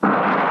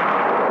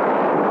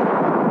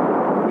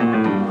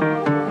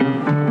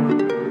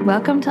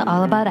Welcome to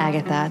All About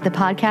Agatha, the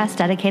podcast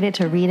dedicated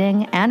to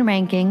reading and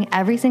ranking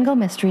every single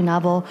mystery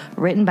novel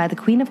written by the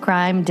Queen of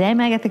Crime,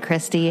 Dame Agatha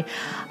Christie.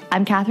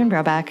 I'm Catherine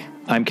Brobeck.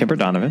 I'm Kimber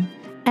Donovan.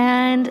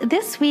 And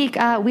this week,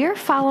 we're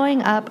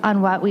following up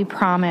on what we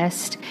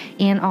promised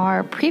in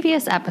our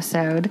previous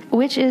episode,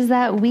 which is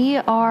that we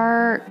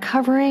are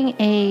covering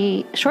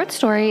a short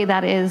story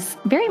that is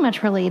very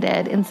much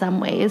related in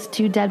some ways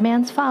to Dead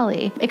Man's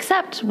Folly,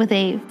 except with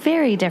a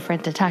very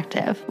different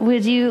detective.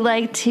 Would you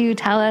like to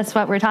tell us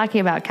what we're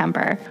talking about,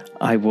 Kemper?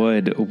 I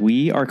would.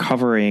 We are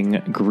covering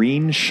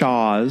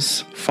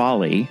Greenshaw's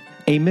Folly,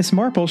 a Miss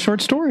Marple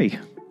short story.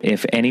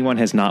 If anyone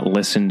has not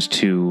listened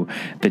to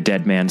the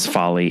Dead Man's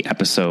Folly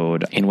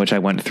episode in which I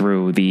went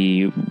through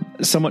the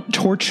somewhat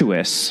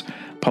tortuous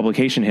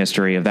publication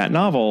history of that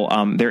novel,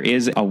 there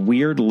is a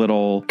weird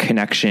little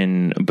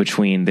connection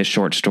between this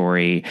short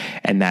story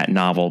and that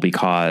novel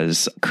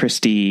because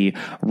Christie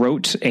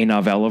wrote a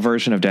novella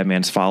version of Dead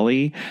Man's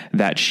Folly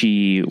that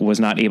she was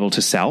not able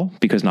to sell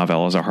because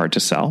novellas are hard to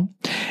sell.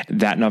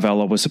 That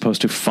novella was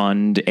supposed to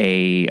fund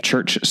a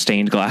church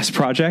stained glass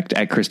project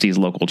at Christie's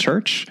local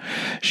church.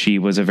 She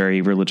was a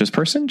very religious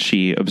person.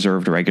 She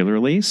observed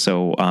regularly,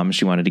 so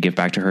she wanted to give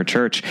back to her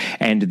church.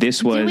 And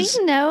this was...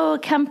 Do we know,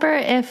 Kemper,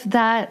 if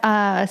that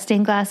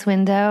stained glass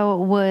window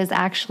was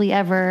actually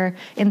ever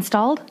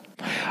installed?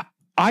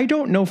 I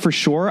don't know for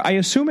sure. I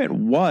assume it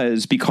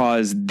was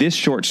because this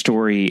short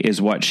story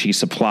is what she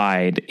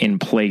supplied in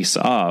place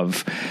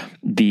of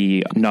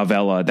the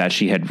novella that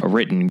she had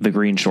written, The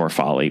Greenshaw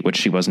Folly, which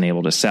she wasn't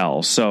able to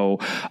sell. So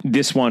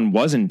this one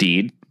was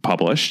indeed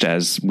published,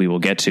 as we will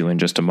get to in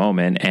just a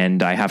moment,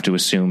 and I have to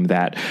assume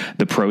that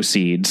the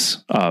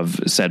proceeds of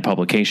said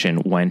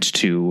publication went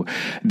to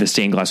the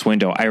stained glass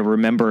window. I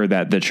remember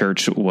that the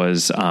church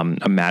was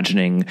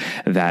imagining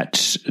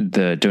that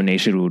the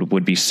donation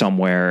would be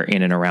somewhere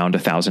in and around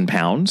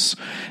 £1,000,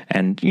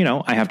 and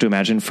I have to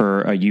imagine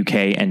for a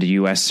UK and a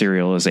US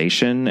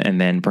serialization,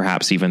 and then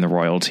perhaps even the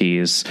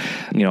royalties,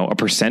 a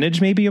percentage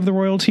maybe of the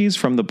royalties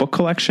from the book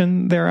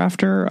collection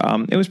thereafter.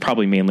 It was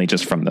probably mainly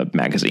just from the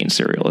magazine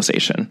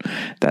serialization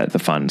that the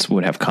funds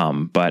would have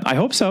come, but I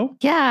hope so.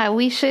 Yeah,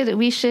 we should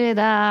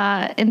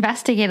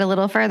investigate a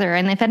little further,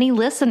 and if any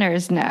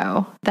listeners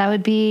know, that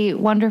would be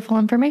wonderful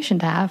information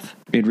to have.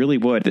 It really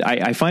would.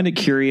 I find it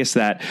curious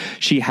that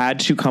she had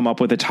to come up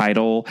with a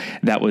title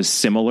that was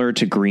similar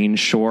to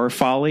Greenshaw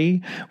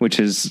Folly, which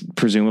is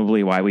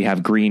presumably why we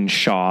have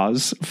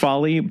Greenshaw's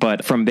Folly.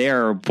 But from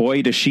there,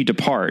 boy, does she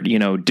depart.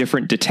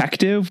 Different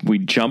detective. We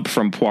jump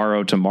from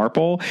Poirot to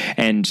Marple,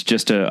 and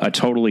just a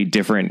totally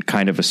different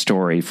kind of a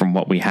story from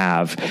what we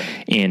have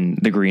in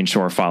the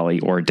Greenshaw Folly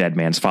or Dead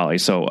Man's Folly.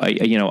 So,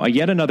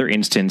 yet another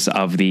instance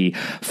of the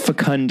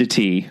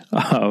fecundity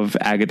of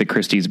Agatha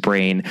Christie's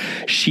brain.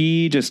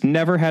 She just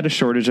never had a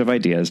shortage of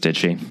ideas, did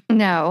she?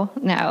 No.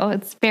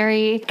 It's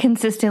very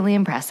consistently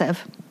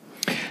impressive.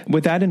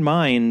 With that in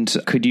mind,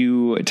 could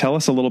you tell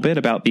us a little bit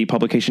about the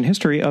publication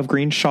history of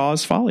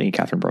Greenshaw's Folly,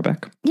 Catherine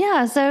Brobeck?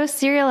 Yeah, so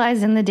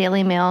serialized in the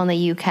Daily Mail in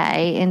the UK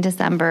in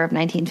December of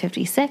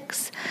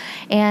 1956,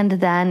 and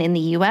then in the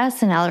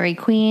US in Ellery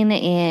Queen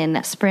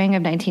in spring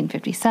of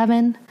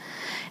 1957.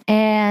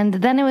 And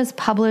then it was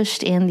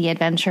published in The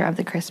Adventure of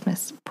the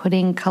Christmas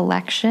Pudding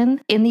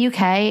Collection in the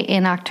UK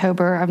in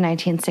October of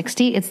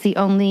 1960. It's the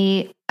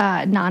only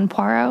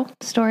non-Poirot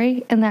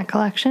story in that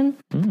collection.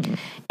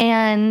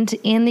 And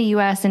in the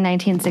US in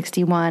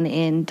 1961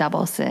 in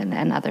Double Sin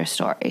and Other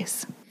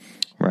Stories.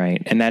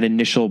 Right. And that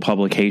initial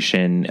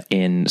publication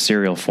in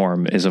serial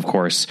form is, of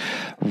course,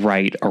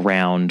 right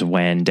around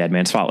when Dead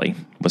Man's Folly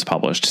was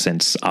published,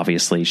 since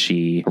obviously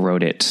she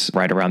wrote it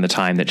right around the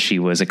time that she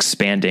was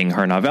expanding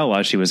her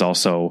novella. She was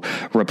also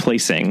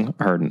replacing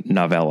her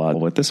novella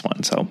with this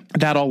one. So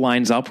that all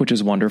lines up, which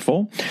is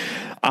wonderful.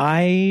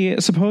 I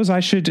suppose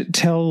I should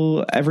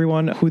tell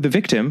everyone who the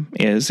victim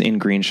is in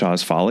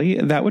Greenshaw's Folly.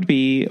 That would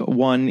be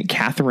one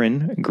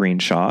Catherine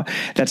Greenshaw.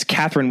 That's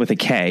Catherine with a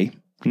K,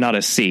 not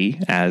a C,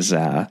 as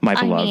my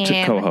beloved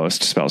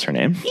co-host spells her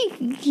name.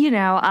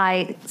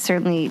 I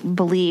certainly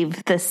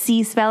believe the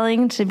C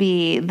spelling to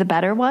be the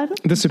better one.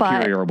 The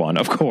superior one,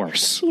 of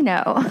course.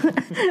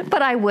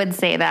 But I would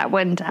say that,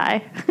 wouldn't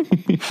I?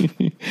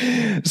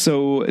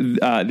 So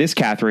this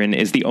Catherine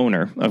is the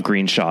owner of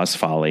Greenshaw's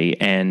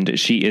Folly, and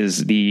she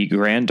is the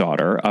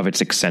granddaughter of its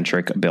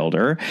eccentric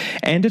builder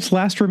and its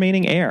last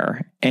remaining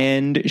heir.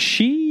 And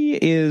she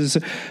is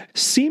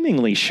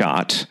seemingly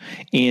shot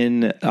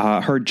in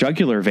her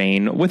jugular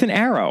vein with an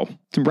arrow.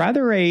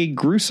 Rather a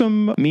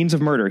gruesome means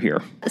of murder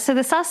here. So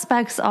the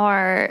suspects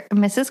are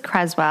Mrs.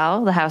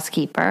 Creswell, the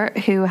housekeeper,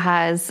 who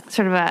has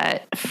sort of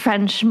a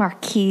French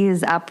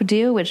marquise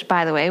updo, which,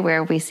 by the way, where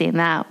have we seen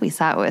that? We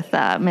saw it with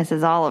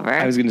Mrs. Oliver.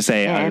 I was going to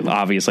say,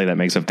 obviously that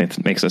makes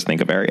us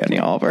think of Ariadne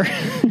Oliver.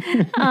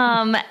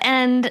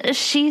 And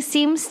she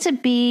seems to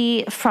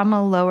be from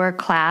a lower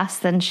class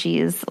than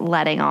she's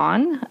letting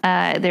on.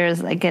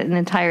 There's like an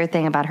entire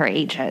thing about her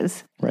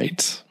ages.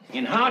 Right.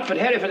 In Hertford,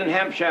 Hereford, and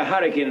Hampshire,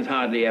 hurricanes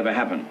hardly ever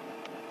happen.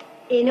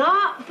 In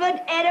Hertford,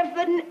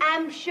 Hereford and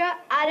Hampshire,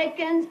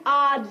 Hurricanes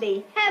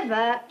hardly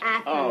ever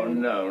happen. Oh,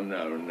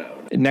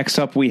 no. Next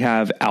up, we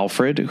have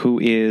Alfred, who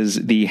is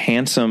the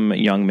handsome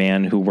young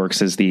man who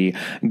works as the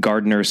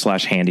gardener /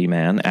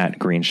 handyman at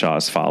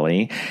Greenshaw's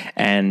Folly.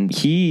 And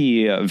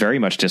he very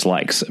much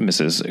dislikes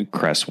Mrs.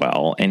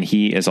 Cresswell, and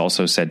he is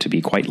also said to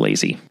be quite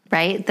lazy.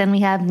 Right. Then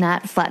we have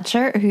Nat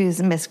Fletcher,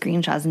 who's Miss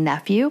Greenshaw's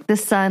nephew, the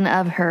son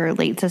of her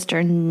late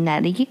sister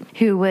Nettie,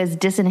 who was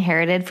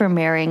disinherited for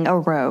marrying a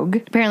rogue.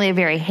 Apparently a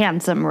very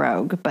handsome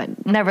rogue,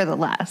 but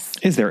nevertheless.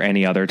 Is there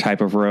any other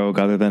type of rogue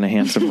other than a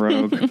handsome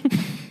rogue?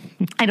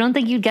 I don't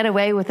think you'd get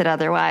away with it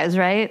otherwise,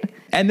 right?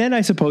 And then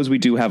I suppose we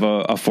do have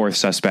a fourth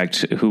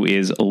suspect who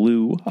is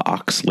Lou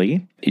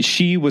Oxley.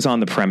 She was on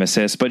the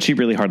premises, but she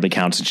really hardly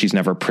counts, and she's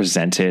never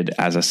presented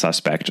as a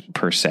suspect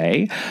per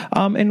se.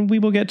 And we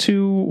will get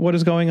to what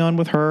is going on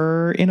with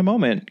her in a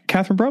moment.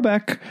 Catherine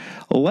Brobeck,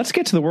 let's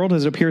get to the world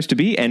as it appears to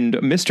be, and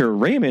Mr.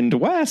 Raymond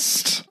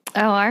West.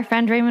 Oh, our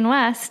friend Raymond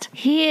West.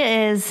 He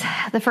is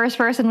the first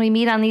person we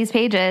meet on these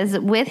pages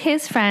with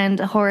his friend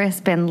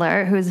Horace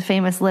Bindler, who's a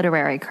famous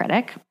literary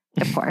critic.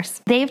 Of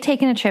course. They've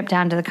taken a trip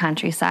down to the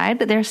countryside.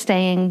 They're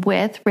staying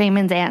with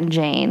Raymond's Aunt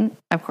Jane,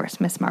 of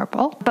course, Miss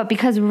Marple. But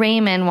because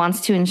Raymond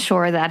wants to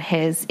ensure that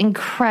his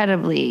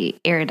incredibly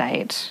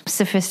erudite,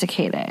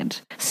 sophisticated,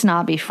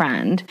 snobby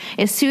friend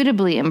is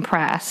suitably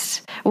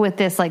impressed with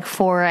this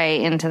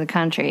foray into the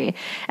country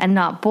and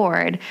not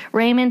bored,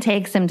 Raymond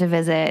takes him to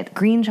visit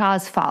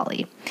Greenshaw's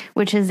Folly,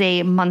 which is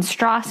a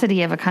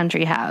monstrosity of a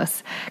country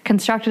house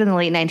constructed in the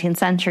late 19th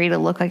century to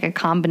look like a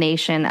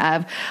combination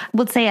of,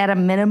 let's say at a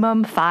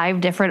minimum, 5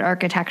 different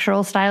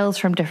architectural styles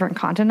from different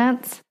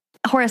continents.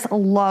 Horace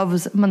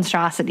loves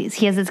monstrosities.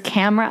 He has his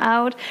camera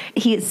out.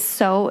 He is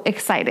so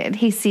excited.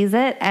 He sees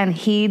it and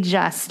he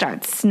just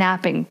starts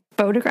snapping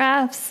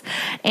photographs,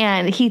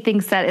 and he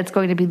thinks that it's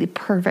going to be the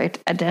perfect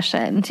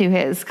addition to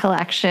his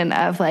collection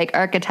of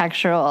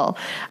architectural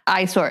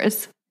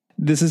eyesores.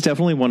 This is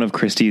definitely one of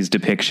Christie's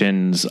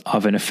depictions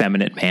of an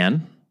effeminate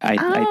man.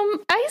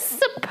 I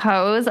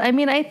suppose. I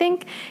mean, I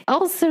think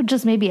also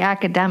just maybe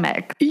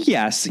academic.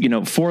 Yes.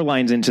 4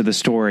 lines into the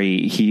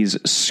story, he's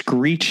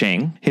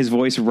screeching. His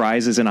voice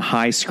rises in a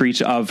high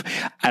screech of,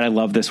 and I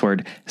love this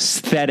word,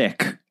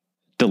 aesthetic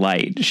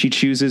delight. She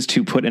chooses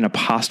to put an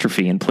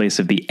apostrophe in place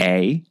of the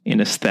A in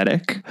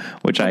aesthetic,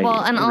 which I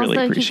really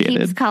appreciated. He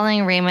keeps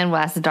calling Raymond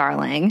West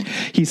darling.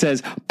 He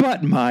says,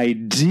 "But my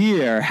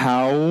dear,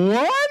 how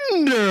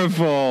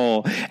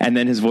wonderful!" And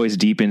then his voice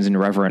deepens in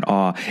reverent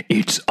awe.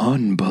 "It's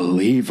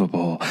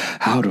unbelievable.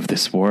 Out of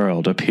this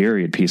world, a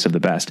period piece of the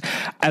best."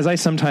 As I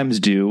sometimes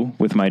do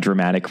with my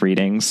dramatic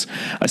readings,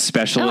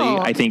 especially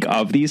I think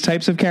of these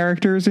types of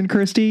characters in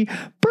Christie,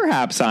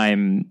 perhaps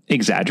I'm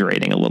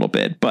exaggerating a little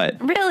bit, but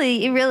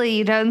Really,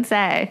 you don't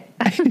say.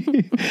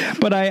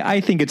 But I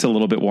think it's a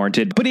little bit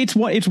warranted. But it's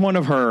one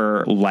of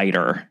her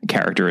lighter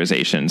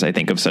characterizations, I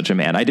think, of such a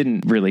man. I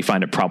didn't really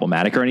find it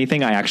problematic or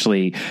anything. I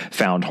actually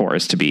found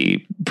Horace to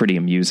be pretty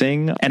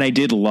amusing. And I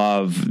did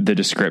love the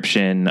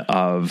description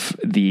of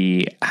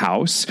the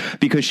house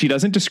because she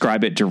doesn't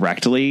describe it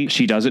directly.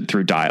 She does it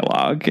through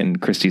dialogue. And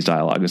Christie's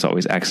dialogue is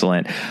always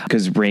excellent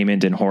because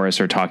Raymond and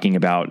Horace are talking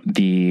about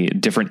the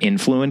different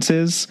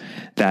influences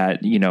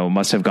that,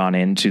 must have gone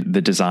into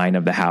the design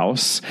of the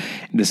house.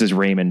 This is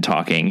Raymond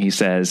talking. He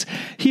says,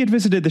 "He had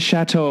visited the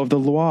Chateau of the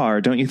Loire,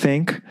 don't you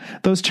think?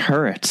 Those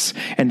turrets.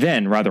 And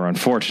then, rather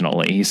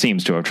unfortunately, he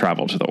seems to have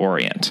traveled to the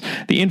Orient.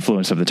 The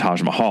influence of the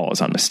Taj Mahal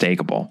is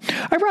unmistakable.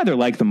 I rather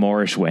like the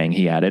Moorish wing,"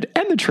 he added,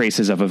 "and the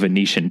traces of a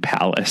Venetian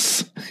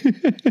palace."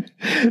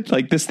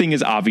 This thing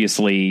is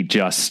obviously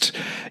just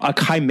a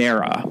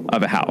chimera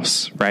of a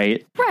house,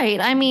 right? Right.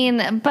 I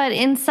mean, but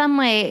in some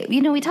way,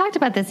 we talked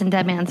about this in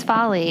Dead Man's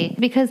Folly,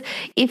 because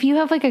if you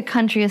have a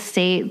country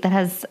estate that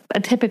has a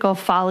typical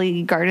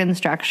Folly garden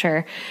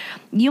structure,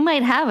 you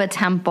might have a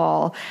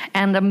temple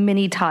and a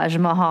mini Taj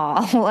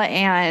Mahal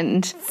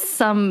and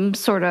some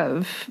sort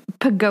of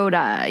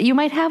pagoda. You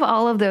might have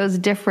all of those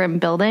different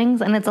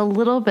buildings, and it's a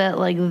little bit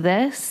like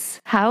this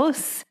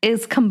house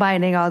is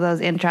combining all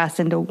those interests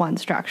into one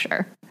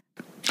structure.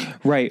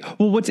 Right.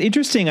 Well, what's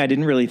interesting, I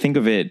didn't really think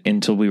of it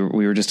until we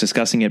were just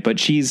discussing it, but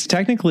she's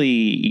technically,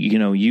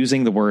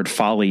 using the word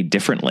folly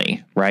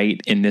differently, right,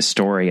 in this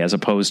story, as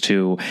opposed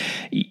to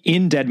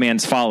in Dead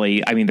Man's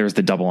Folly. I mean, there's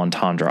the double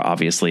entendre,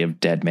 obviously, of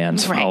Dead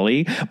Man's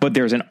Folly, but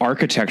there's an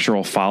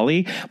architectural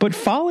folly. But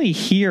folly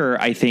here,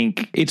 I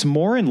think it's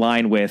more in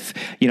line with,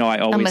 I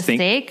always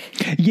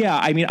think. Yeah.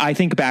 I mean, I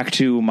think back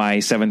to my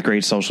 7th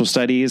grade social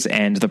studies,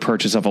 and the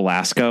purchase of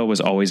Alaska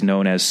was always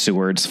known as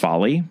Seward's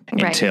Folly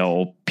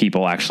until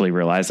people actually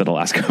realized that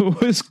Alaska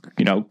was,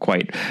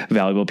 quite a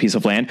valuable piece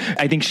of land.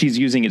 I think she's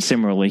using it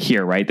similarly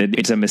here, right? That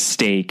it's a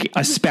mistake,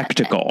 a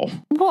spectacle.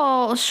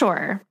 Well,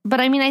 sure. But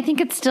I mean, I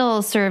think it's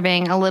still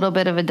serving a little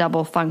bit of a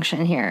double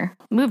function here.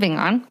 Moving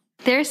on.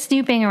 They're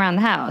snooping around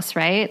the house,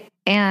 right?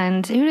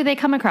 And who do they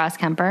come across,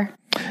 Kemper?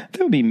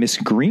 That would be Miss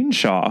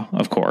Greenshaw,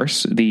 of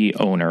course, the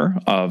owner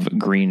of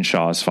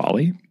Greenshaw's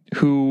Folly.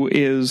 who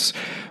is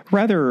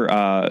rather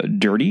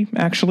dirty,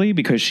 actually,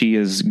 because she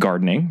is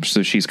gardening.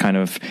 So she's kind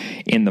of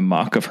in the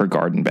muck of her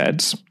garden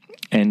beds.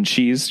 And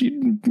she's,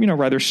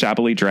 rather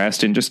shabbily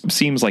dressed and just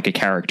seems like a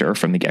character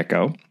from the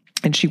get-go.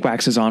 And she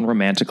waxes on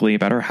romantically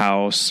about her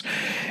house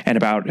and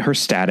about her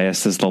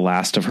status as the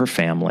last of her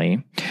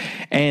family.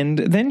 And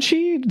then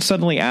she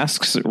suddenly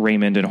asks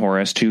Raymond and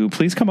Horace to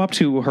please come up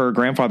to her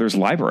grandfather's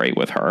library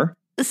with her.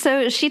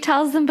 So she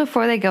tells them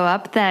before they go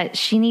up that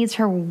she needs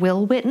her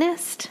will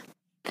witnessed.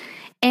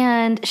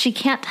 And she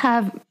can't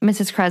have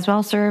Mrs.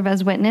 Creswell serve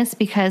as witness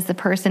because the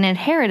person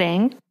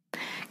inheriting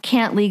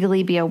can't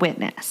legally be a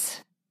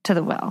witness to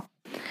the will.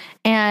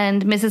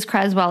 And Mrs.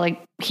 Creswell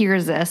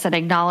hears this and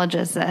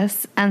acknowledges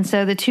this. And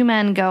so the two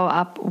men go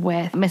up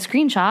with Miss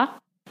Greenshaw.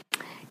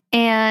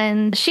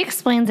 And she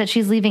explains that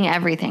she's leaving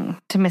everything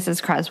to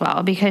Mrs.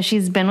 Creswell because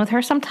she's been with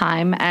her some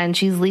time and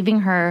she's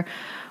leaving her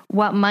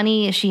what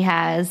money she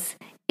has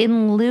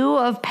in lieu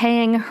of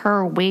paying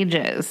her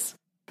wages.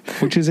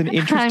 Which is an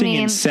interesting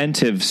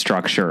incentive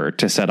structure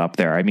to set up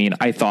there. I mean,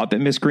 I thought that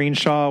Miss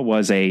Greenshaw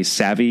was a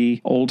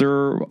savvy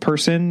older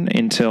person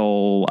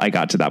until I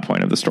got to that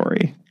point of the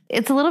story.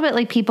 It's a little bit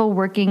like people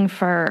working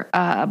for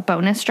a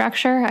bonus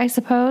structure, I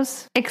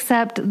suppose.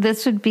 Except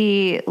this would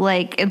be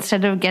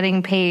instead of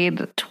getting paid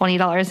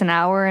 $20 an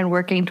hour and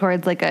working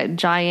towards a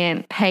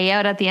giant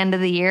payout at the end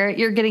of the year,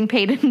 you're getting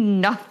paid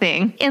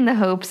nothing in the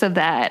hopes of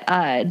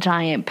that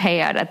giant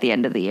payout at the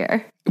end of the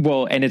year.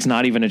 Well, and it's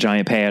not even a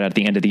giant payout at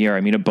the end of the year.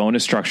 I mean, a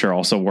bonus structure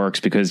also works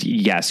because,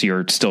 yes,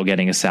 you're still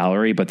getting a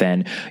salary, but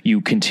then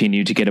you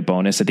continue to get a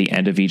bonus at the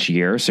end of each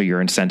year. So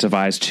you're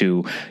incentivized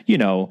to,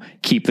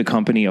 keep the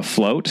company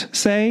afloat,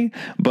 say.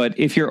 But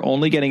if you're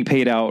only getting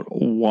paid out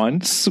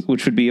once,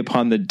 which would be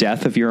upon the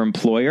death of your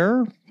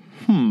employer,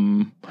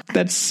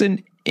 that's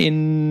an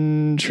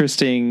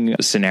interesting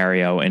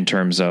scenario in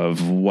terms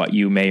of what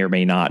you may or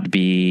may not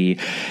be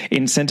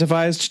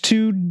incentivized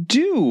to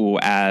do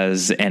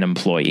as an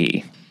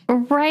employee.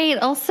 Right.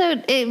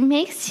 Also, it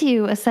makes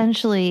you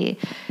essentially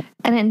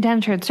an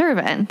indentured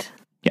servant.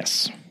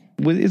 Yes.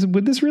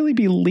 Would this really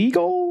be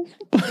legal?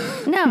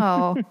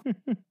 No.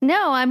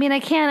 No, I mean, I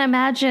can't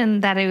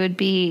imagine that it would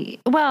be.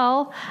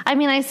 Well, I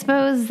mean, I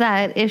suppose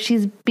that if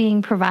she's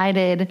being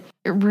provided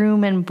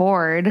room and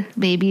board,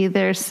 maybe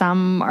there's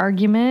some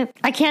argument.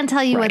 I can't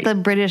tell you what the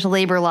British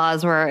labor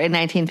laws were in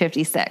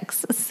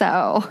 1956.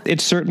 So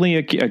it's certainly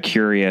a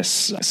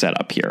curious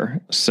setup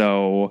here.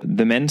 So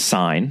the men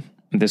sign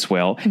this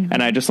will. Mm-hmm.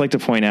 And I'd just like to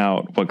point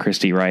out what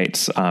Christie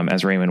writes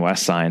as Raymond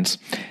West signs.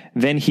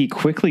 Then he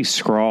quickly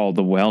scrawled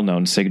the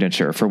well-known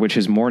signature for which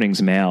his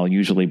morning's mail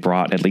usually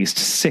brought at least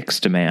 6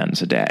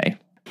 demands a day.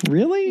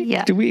 Really?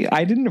 Yeah.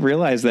 I didn't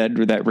realize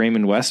that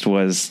Raymond West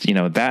was,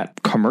 that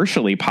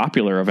commercially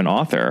popular of an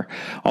author.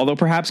 Although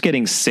perhaps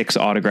getting 6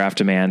 autograph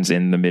demands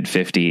in the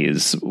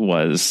mid-50s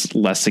was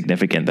less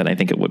significant than I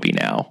think it would be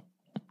now.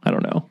 I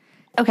don't know.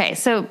 Okay,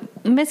 so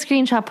Miss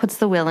Greenshaw puts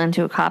the will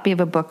into a copy of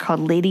a book called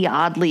Lady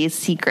Audley's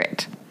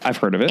Secret. I've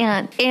heard of it.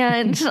 And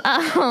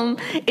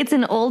it's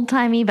an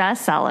old-timey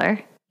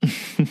bestseller.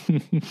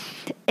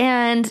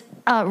 And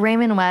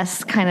Raymond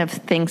West kind of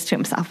thinks to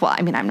himself, well,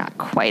 I mean, I'm not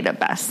quite a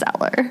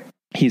bestseller.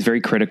 He's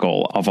very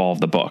critical of all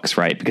of the books,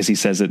 right? Because he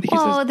says that...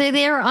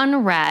 they're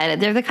unread.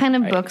 They're the kind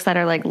of books that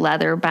are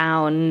leather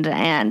bound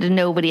and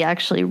nobody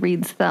actually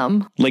reads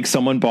them. Like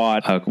someone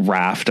bought a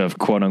raft of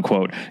quote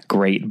unquote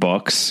great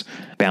books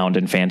bound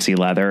in fancy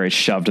leather,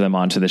 shoved them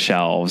onto the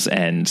shelves,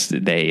 and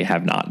they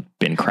have not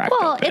been cracked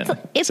open. Well,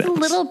 it's a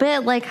little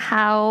bit like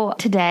how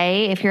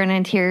today, if you're an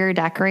interior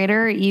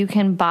decorator, you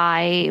can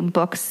buy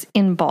books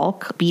in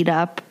bulk, beat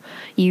up,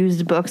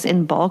 used books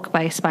in bulk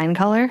by Spine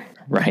Color.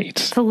 Right.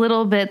 It's a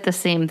little bit the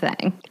same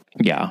thing.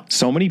 Yeah.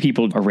 So many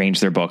people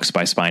arrange their books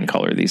by Spine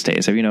Color these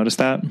days. Have you noticed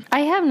that? I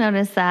have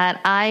noticed that.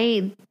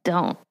 I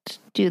don't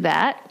do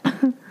that.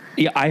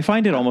 Yeah, I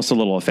find it almost a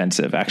little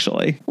offensive,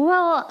 actually.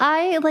 Well,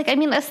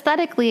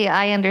 aesthetically,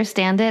 I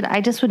understand it.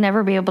 I just would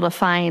never be able to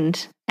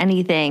find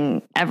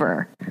anything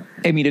ever.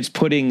 I mean, it's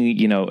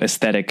putting,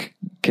 aesthetic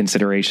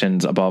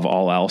considerations above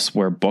all else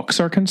where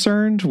books are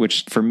concerned,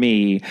 which for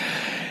me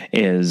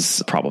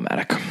is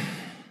problematic.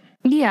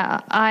 Yeah,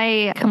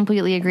 I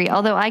completely agree.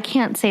 Although I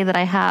can't say that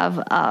I have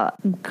a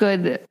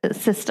good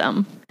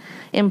system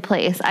in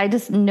place. I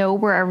just know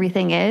where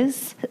everything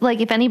is.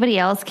 If anybody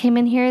else came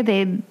in here,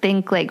 they'd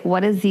think,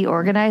 what is the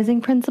organizing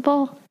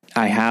principle?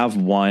 I have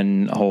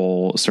one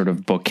whole sort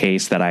of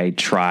bookcase that I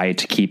try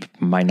to keep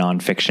my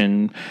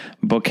nonfiction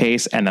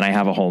bookcase. And then I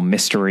have a whole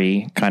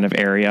mystery kind of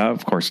area.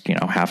 Of course,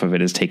 half of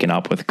it is taken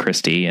up with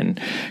Christie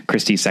and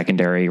Christie's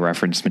secondary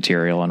reference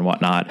material and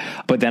whatnot.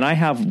 But then I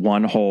have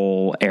one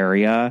whole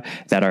area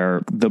that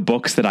are the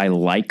books that I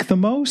like the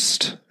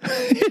most.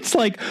 It's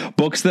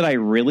books that I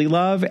really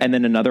love. And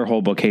then another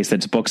whole bookcase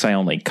that's books I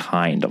only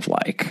kind of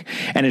like.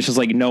 And it's just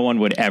no one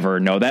would ever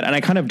know that. And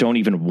I kind of don't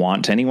even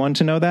want anyone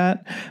to know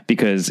that,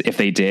 because if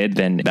they did,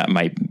 then that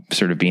might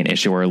sort of be an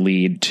issue or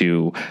lead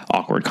to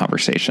awkward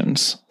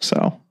conversations.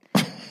 So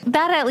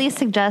that at least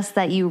suggests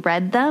that you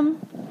read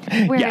them.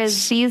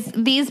 Whereas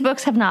these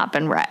books have not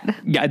been read.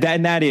 Yeah,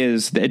 that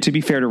is, to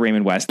be fair to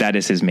Raymond West, that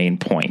is his main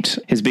point.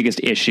 His biggest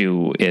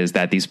issue is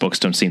that these books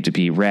don't seem to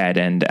be read.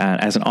 And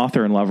as an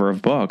author and lover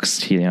of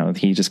books,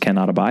 he just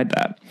cannot abide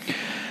that.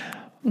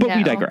 But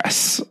we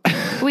digress.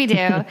 We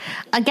do.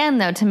 Again,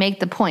 though, to make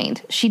the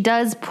point, she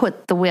does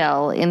put the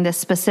will in this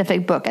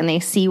specific book, and they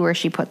see where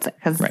she puts it,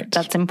 because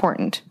that's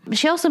important.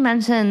 She also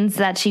mentions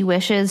that she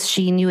wishes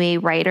she knew a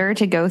writer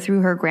to go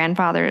through her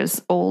grandfather's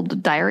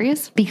old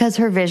diaries, because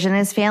her vision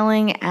is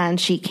failing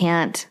and she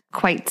can't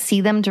quite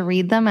see them to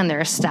read them, and there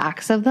are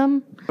stacks of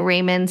them.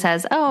 Raymond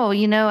says,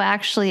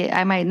 actually,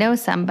 I might know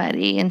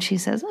somebody. And she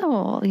says,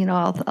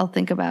 I'll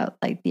think about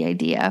the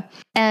idea.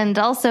 And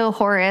also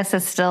Horace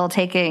is still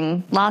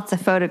taking lots of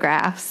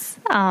photographs,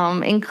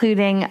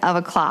 including of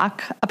a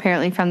clock,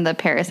 apparently from the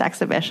Paris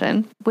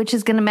exhibition, which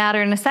is going to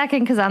matter in a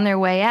second, because on their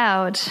way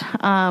out,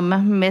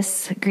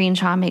 Miss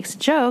Greenshaw makes a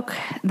joke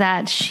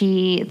that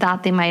she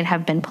thought they might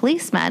have been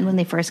policemen when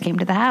they first came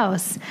to the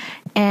house.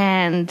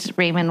 And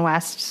Raymond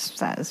West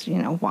says,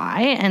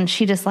 why? And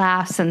she just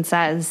laughs and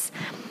says,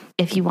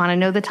 if you want to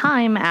know the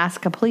time,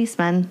 ask a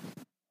policeman.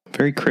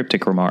 Very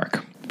cryptic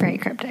remark. Very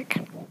cryptic.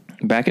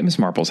 Back at Miss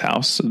Marple's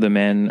house, the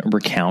men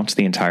recount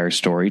the entire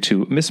story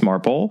to Miss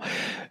Marple,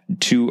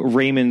 to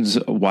Raymond's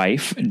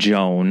wife,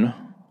 Joan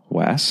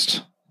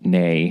West,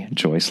 née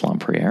Joyce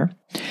Lampriere,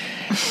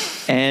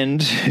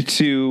 and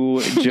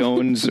to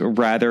Joan's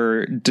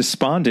rather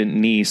despondent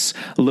niece,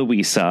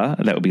 Louisa,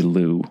 that would be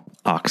Lou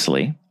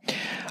Oxley,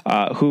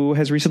 who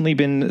has recently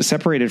been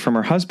separated from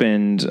her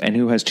husband and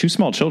who has 2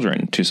 small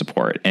children to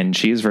support, and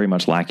she is very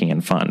much lacking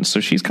in funds. So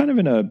she's kind of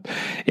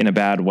in a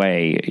bad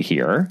way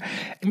here.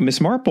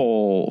 Miss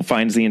Marple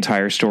finds the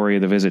entire story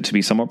of the visit to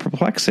be somewhat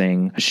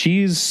perplexing.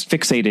 She's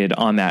fixated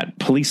on that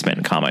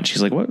policeman comment.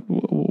 She's like,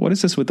 what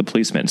is this with the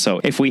policeman?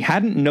 So if we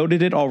hadn't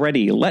noted it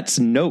already, let's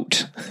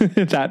note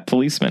that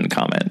policeman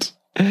comment.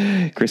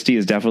 Christie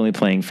is definitely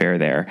playing fair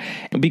there.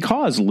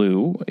 Because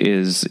Lou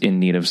is in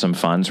need of some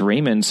funds,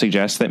 Raymond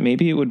suggests that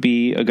maybe it would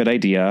be a good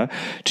idea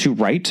to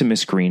write to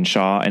Miss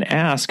Greenshaw and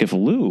ask if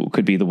Lou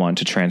could be the one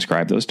to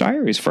transcribe those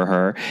diaries for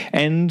her.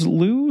 And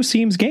Lou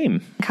seems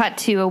game. Cut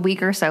to a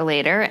week or so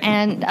later,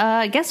 and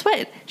guess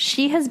what?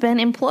 She has been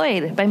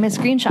employed by Miss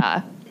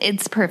Greenshaw.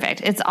 It's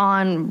perfect. It's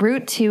en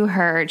route to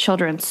her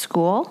children's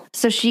school.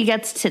 So she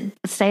gets to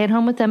stay at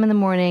home with them in the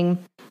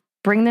morning,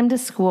 bring them to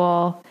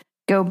school,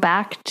 go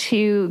back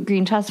to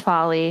Greenshaw's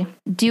Folly,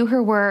 do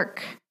her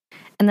work,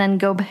 and then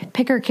go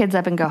pick her kids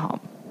up and go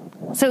home.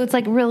 So it's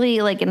really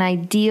an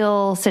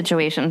ideal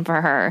situation for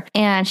her.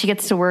 And she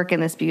gets to work in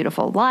this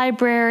beautiful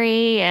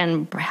library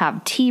and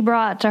have tea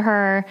brought to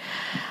her.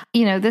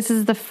 This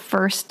is the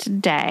first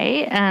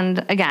day.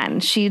 And again,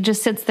 she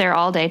just sits there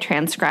all day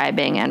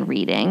transcribing and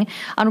reading.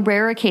 On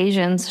rare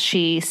occasions,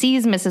 she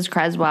sees Mrs.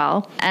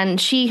 Creswell, and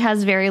she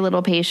has very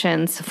little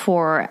patience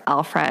for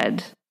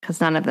Alfred,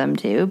 because none of them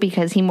do,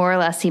 because he more or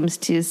less seems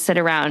to sit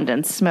around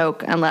and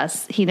smoke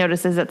unless he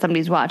notices that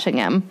somebody's watching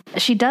him.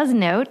 She does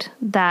note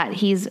that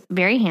he's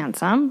very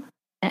handsome,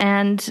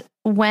 and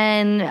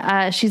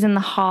when she's in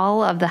the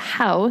hall of the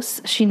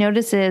house, she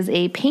notices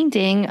a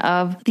painting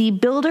of the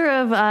builder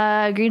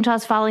of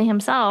Greenshaw's Folly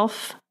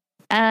himself,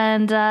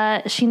 and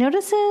she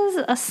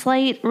notices a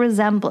slight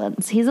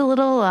resemblance. He's a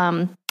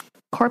little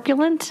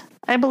corpulent,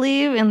 I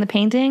believe, in the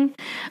painting,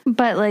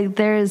 but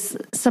there's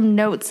some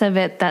notes of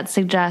it that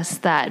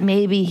suggest that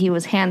maybe he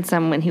was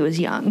handsome when he was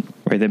young.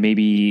 Right, that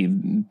maybe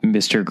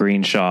Mr.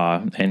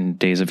 Greenshaw in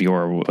Days of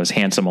Yore was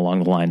handsome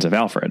along the lines of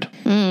Alfred.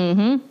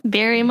 Mm-hmm.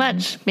 Very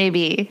much,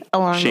 maybe,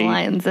 along the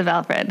lines of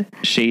Alfred.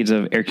 Shades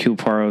of Hercule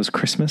Poirot's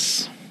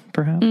Christmas,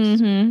 perhaps?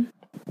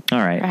 Mm-hmm.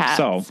 All right, perhaps.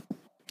 So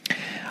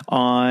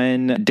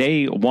on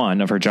day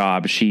 1 of her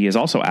job, she is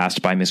also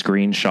asked by Miss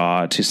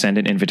Greenshaw to send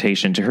an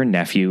invitation to her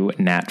nephew,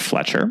 Nat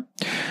Fletcher,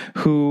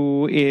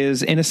 who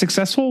is in a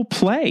successful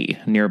play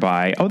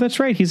nearby. Oh, that's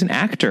right. He's an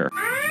actor.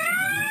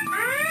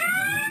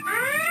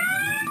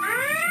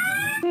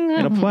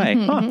 In a play.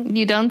 Huh.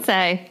 You don't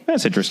say.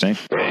 That's interesting.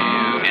 Intruder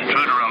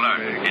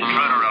alert!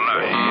 Intruder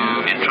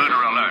alert!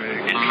 Intruder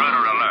alert!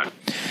 Intruder alert!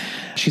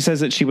 She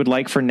says that she would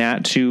like for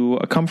Nat to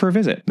come for a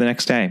visit the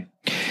next day.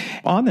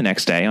 On the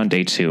next day, on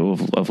day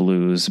 2 of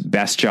Lou's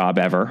best job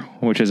ever,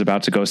 which is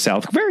about to go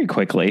south very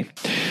quickly.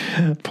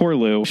 Poor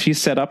Lou. She's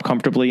set up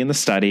comfortably in the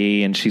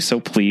study, and she's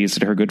so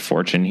pleased at her good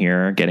fortune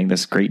here, getting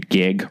this great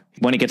gig.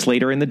 When it gets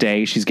later in the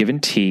day, she's given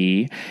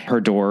tea. Her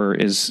door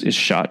is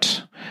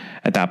shut.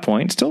 At that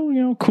point,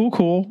 still,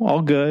 cool,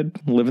 all good,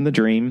 living the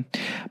dream.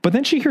 But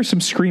then she hears some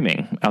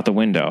screaming out the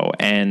window.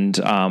 And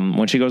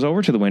when she goes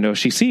over to the window,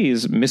 she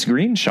sees Miss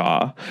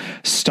Greenshaw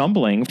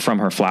stumbling from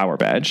her flower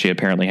bed. She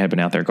apparently had been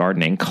out there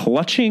gardening,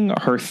 clutching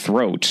her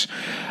throat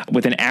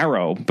with an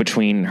arrow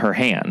between her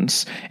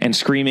hands and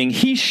screaming,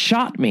 "He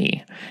shot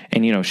me."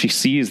 And, she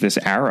sees this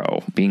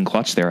arrow being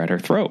clutched there at her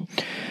throat.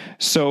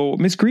 So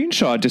Miss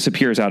Greenshaw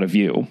disappears out of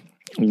view.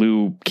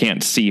 Lou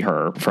can't see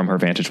her from her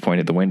vantage point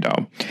at the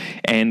window.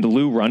 And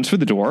Lou runs for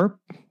the door,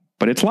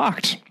 but it's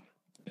locked.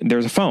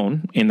 there's a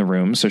phone in the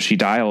room. So she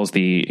dials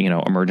the,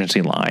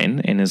 emergency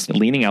line and is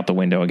leaning out the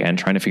window again,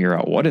 trying to figure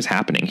out what is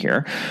happening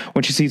here.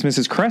 When she sees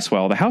Mrs.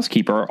 Cresswell, the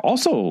housekeeper,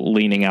 also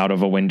leaning out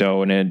of a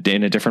window in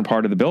a different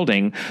part of the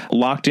building,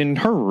 locked in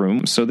her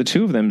room. So the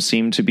two of them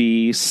seem to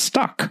be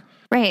stuck.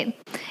 Right.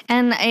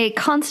 And a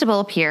constable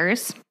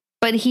appears,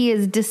 but he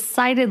is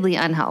decidedly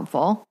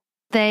unhelpful.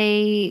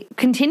 They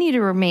continue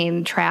to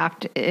remain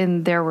trapped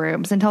in their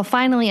rooms until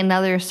finally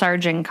another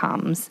sergeant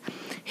comes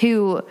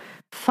who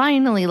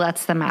finally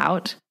lets them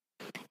out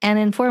and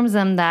informs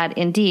them that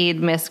indeed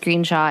Miss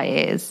Greenshaw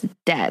is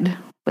dead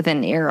with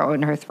an arrow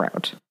in her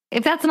throat.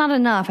 If that's not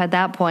enough, at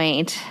that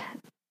point,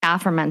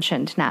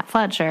 aforementioned Nat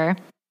Fletcher,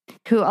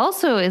 who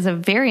also is a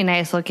very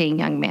nice looking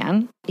young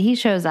man, he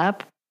shows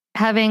up,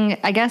 having,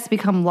 I guess,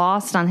 become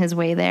lost on his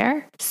way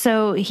there.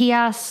 So he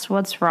asks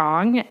what's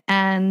wrong,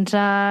 and,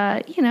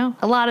 a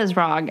lot is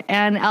wrong,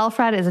 and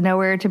Alfred is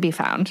nowhere to be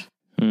found.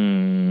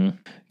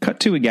 Cut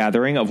to a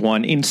gathering of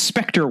one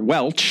Inspector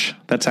Welch.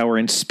 That's our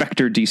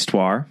Inspector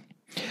d'Histoire.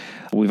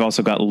 We've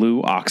also got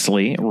Lou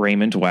Oxley,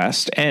 Raymond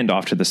West, and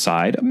off to the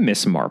side,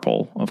 Miss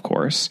Marple, of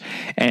course.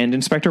 And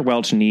Inspector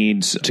Welch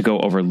needs to go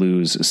over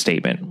Lou's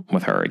statement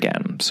with her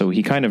again. So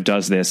he kind of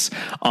does this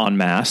en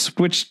masse,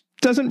 which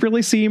doesn't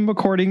really seem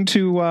according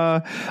to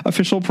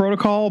official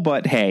protocol,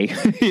 but hey,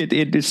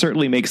 it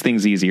certainly makes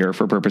things easier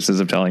for purposes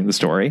of telling the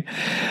story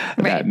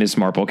that Miss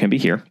Marple can be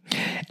here.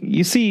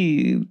 You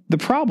see, the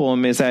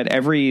problem is that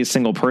every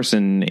single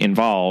person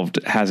involved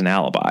has an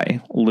alibi.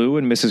 Lou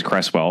and Mrs.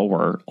 Cresswell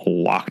were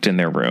locked in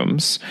their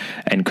rooms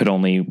and could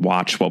only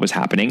watch what was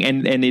happening.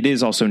 And it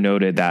is also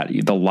noted that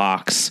the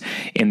locks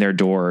in their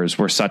doors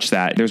were such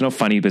that there's no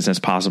funny business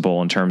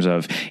possible in terms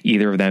of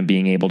either of them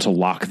being able to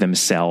lock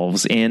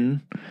themselves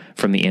in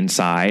from the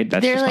inside.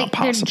 That's just not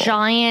possible. They're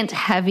giant,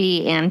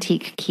 heavy,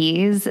 antique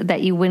keys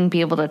that you wouldn't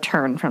be able to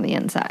turn from the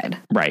inside.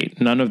 Right.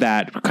 None of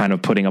that kind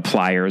of putting a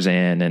pliers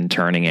in and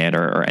turning it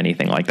or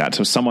anything like that.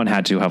 So someone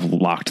had to have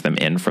locked them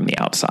in from the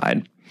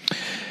outside.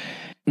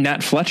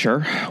 Nat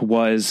Fletcher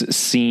was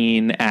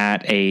seen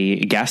at a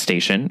gas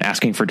station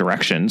asking for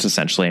directions,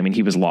 essentially. I mean,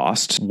 he was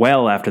lost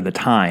well after the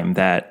time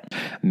that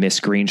Miss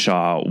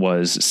Greenshaw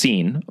was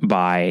seen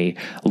by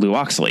Lou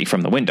Oxley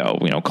from the window,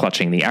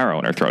 clutching the arrow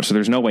in her throat. So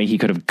there's no way he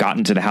could have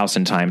gotten to the house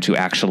in time to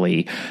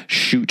actually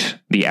shoot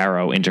the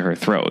arrow into her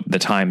throat. The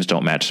times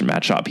don't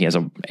match up. He has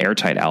an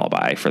airtight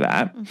alibi for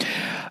that.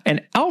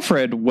 And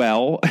Alfred,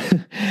 well,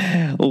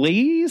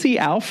 lazy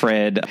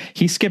Alfred,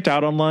 he skipped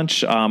out on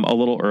lunch a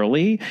little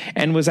early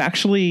and was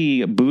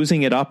actually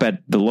boozing it up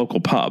at the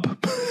local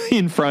pub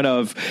in front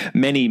of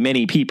many,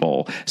 many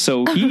people.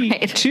 So he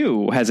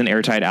too has an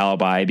airtight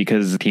alibi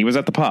because he was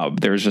at the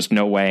pub. There's just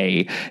no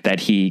way that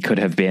he could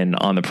have been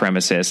on the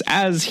premises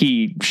as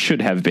he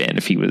should have been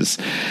if he was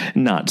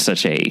not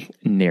such a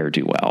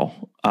ne'er-do-well.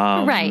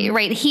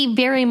 Right. He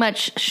very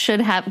much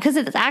should have, because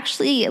it's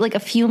actually like a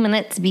few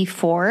minutes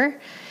before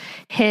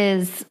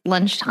his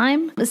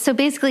lunchtime. So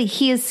basically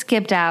he has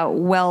skipped out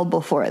well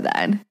before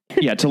then.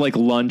 Yeah, to like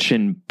lunch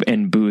and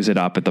booze it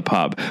up at the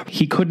pub.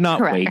 He could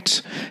not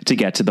wait to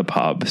get to the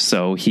pub.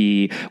 So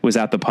he was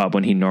at the pub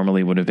when he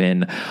normally would have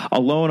been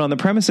alone on the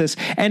premises.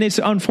 And it's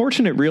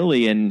unfortunate,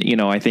 really. And,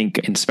 I think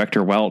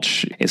Inspector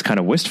Welch is kind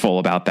of wistful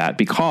about that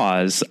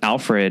because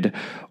Alfred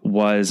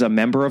was a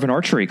member of an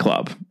archery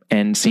club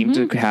and seemed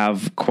to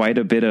have quite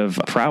a bit of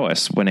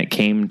prowess when it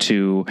came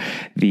to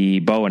the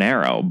bow and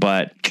arrow.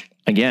 But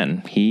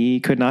again, he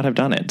could not have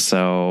done it.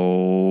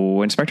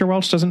 So Inspector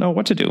Welch doesn't know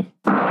what to do.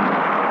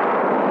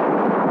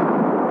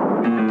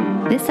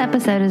 This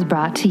episode is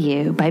brought to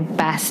you by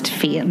Best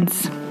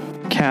Fiends.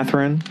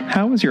 Catherine,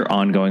 how is your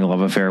ongoing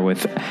love affair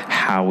with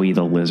Howie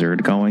the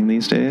Lizard going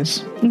these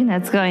days?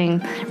 It's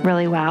going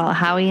really well.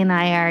 Howie and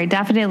I are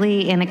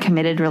definitely in a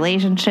committed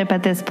relationship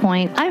at this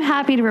point. I'm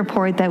happy to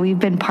report that we've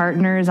been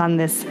partners on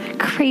this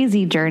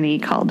crazy journey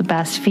called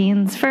Best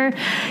Fiends for,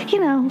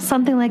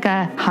 something like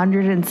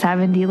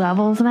 170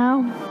 levels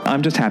now.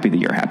 I'm just happy that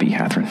you're happy,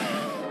 Catherine.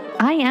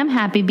 I am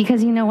happy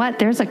because you know what?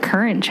 There's a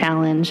current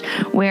challenge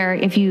where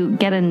if you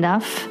get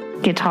enough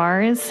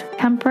guitars,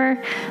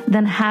 Kemper,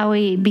 then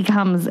Howie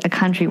becomes a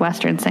country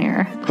western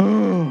singer.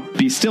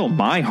 Be still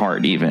my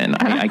heart even.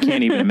 I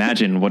can't even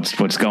imagine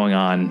what's going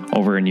on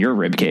over in your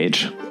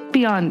ribcage.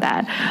 Beyond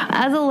that,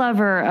 as a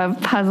lover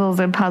of puzzles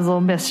and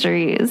puzzle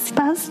mysteries,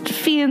 Best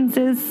Fiends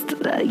is,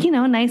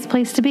 a nice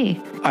place to be.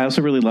 I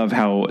also really love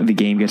how the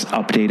game gets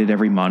updated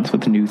every month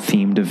with new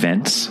themed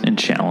events and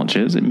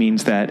challenges. It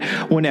means that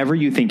whenever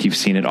you think you've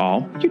seen it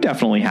all, you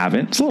definitely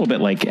haven't. It's a little bit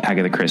like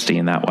Agatha Christie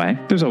in that way.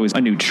 There's always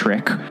a new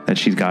trick that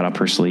she's got up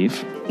her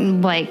sleeve.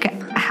 Like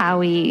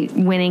Howie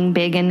winning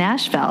big in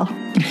Nashville.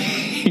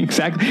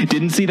 Exactly.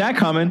 Didn't see that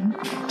coming.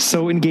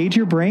 So engage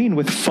your brain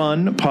with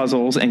fun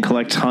puzzles and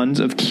collect tons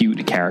of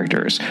cute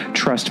characters.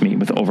 Trust me,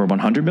 with over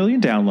 100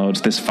 million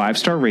downloads, this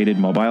 5-star rated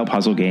mobile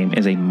puzzle game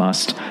is a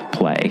must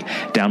play.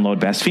 Download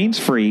Best Fiends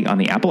free on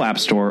the Apple App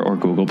Store or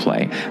Google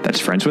Play. That's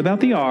friends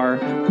without the R,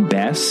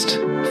 Best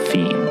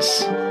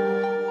Fiends.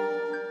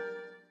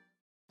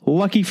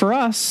 lucky for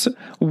us,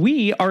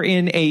 we are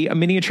in a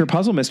miniature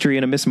puzzle mystery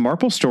and a Miss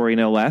Marple story,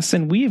 no less,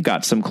 and we've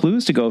got some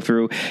clues to go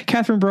through.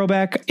 Catherine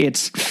Brobeck,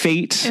 it's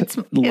fate.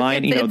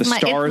 The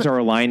stars are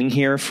aligning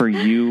here for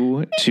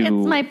you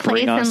to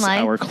bring us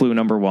our clue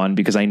number one,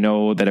 because I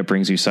know that it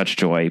brings you such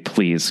joy.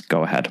 Please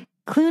go ahead.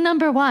 Clue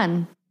number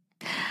one.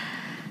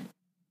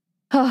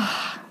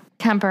 Oh,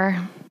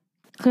 Kemper.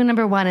 Clue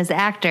number one is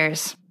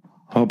actors.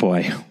 Oh,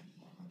 boy.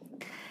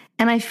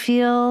 And I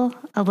feel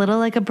a little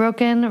like a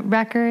broken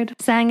record,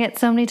 sang it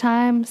so many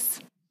times.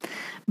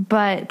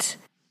 But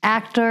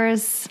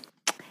actors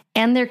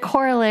and their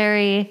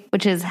corollary,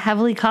 which is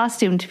heavily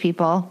costumed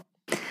people,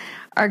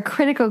 are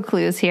critical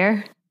clues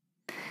here.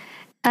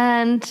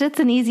 And it's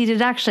an easy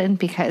deduction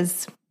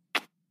because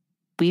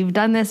we've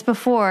done this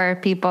before,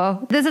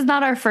 people. This is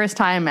not our first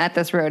time at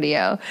this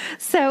rodeo.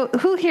 So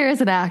who here is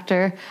an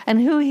actor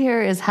and who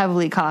here is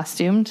heavily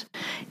costumed?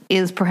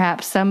 Is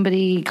perhaps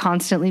somebody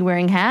constantly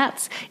wearing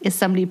hats? Is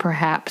somebody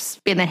perhaps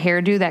in a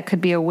hairdo that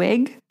could be a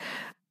wig?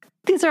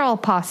 These are all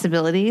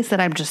possibilities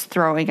that I'm just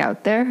throwing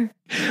out there.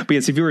 But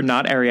yes, if you were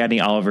not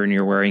Ariadne Oliver and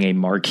you're wearing a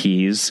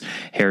Marquise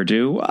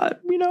hairdo,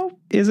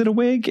 is it a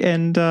wig?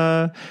 And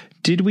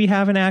did we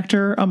have an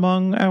actor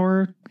among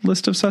our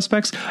list of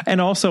suspects? And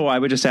also, I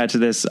would just add to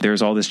this,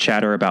 there's all this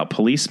chatter about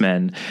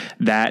policemen.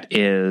 That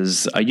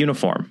is a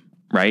uniform,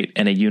 right?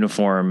 And a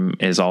uniform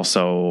is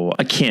also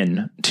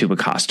akin to a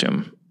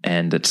costume.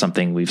 And it's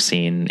something we've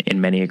seen in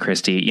many a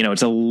Christie.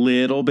 It's a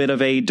little bit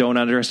of a don't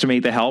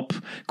underestimate the help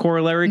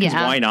corollary, because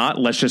why not?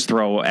 Let's just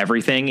throw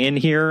everything in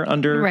here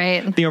under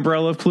the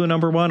umbrella of clue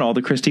number one, all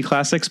the Christie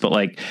classics.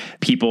 But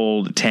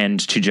people tend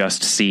to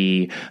just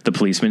see the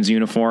policeman's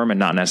uniform and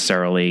not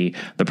necessarily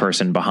the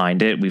person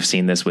behind it. We've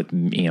seen this with,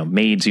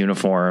 maids'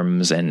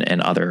 uniforms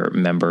and other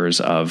members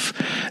of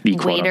the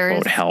quote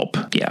unquote help.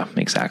 Yeah,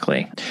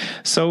 exactly.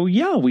 So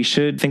we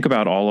should think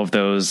about all of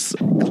those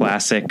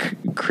classic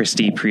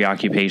Christie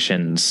preoccupations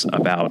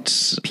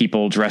about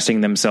people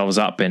dressing themselves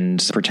up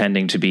and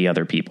pretending to be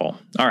other people.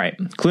 All right.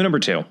 Clue number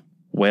two,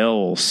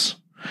 wills.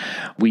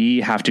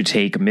 We have to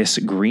take Miss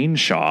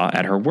Greenshaw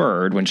at her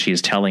word when she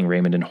is telling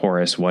Raymond and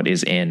Horace what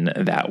is in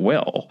that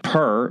will.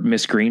 Per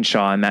Miss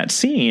Greenshaw in that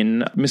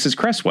scene, Mrs.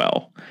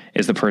 Cresswell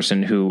is the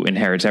person who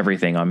inherits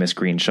everything on Miss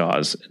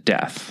Greenshaw's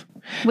death.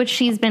 Which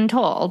she's been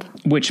told.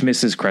 Which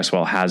Mrs.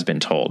 Cresswell has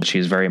been told. She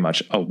is very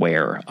much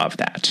aware of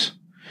that.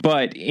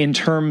 But in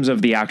terms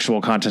of the actual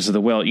contents of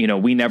the will,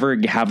 we never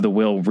have the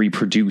will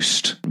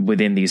reproduced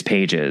within these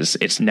pages.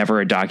 It's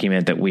never a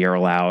document that we are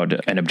allowed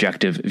an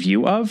objective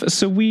view of.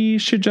 So we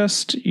should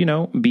just,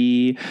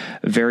 be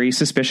very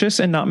suspicious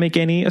and not make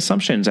any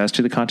assumptions as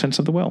to the contents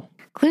of the will.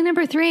 Clue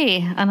number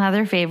three,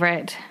 another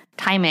favorite,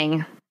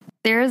 timing.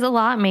 There is a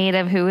lot made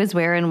of who is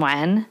where and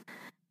when.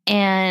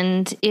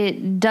 And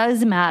it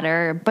does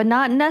matter, but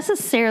not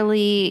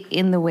necessarily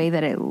in the way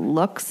that it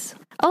looks.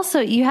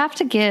 Also, you have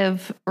to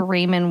give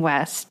Raymond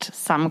West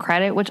some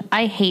credit, which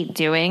I hate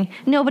doing.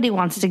 Nobody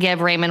wants to give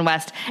Raymond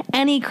West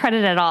any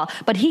credit at all,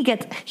 but he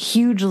gets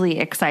hugely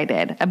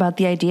excited about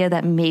the idea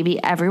that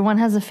maybe everyone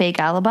has a fake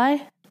alibi.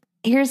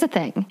 Here's the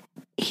thing.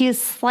 He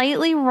is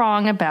slightly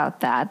wrong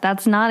about that.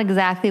 That's not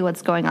exactly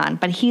what's going on,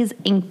 but he's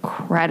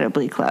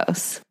incredibly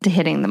close to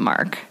hitting the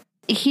mark.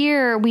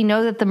 Here, we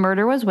know that the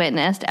murder was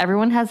witnessed.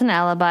 Everyone has an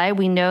alibi.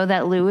 We know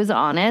that Lou is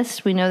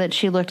honest. We know that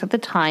she looked at the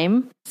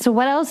time. So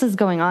what else is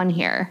going on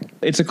here?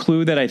 It's a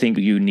clue that I think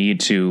you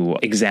need to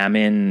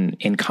examine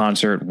in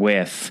concert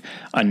with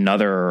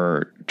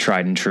another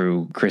tried and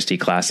true Christie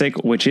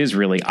classic, which is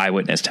really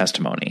eyewitness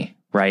testimony.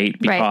 Right?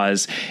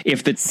 Because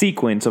if the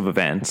sequence of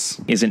events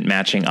isn't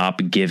matching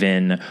up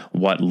given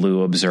what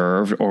Lou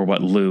observed or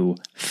what Lou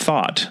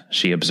thought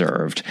she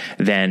observed,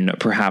 then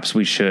perhaps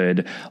we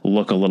should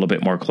look a little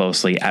bit more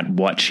closely at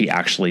what she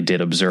actually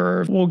did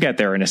observe. We'll get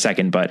there in a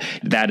second, but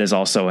that is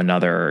also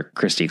another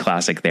Christie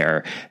classic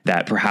there,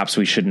 that perhaps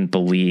we shouldn't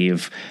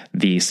believe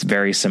the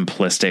very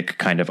simplistic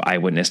kind of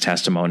eyewitness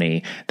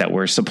testimony that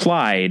were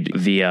supplied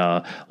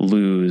via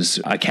Lou's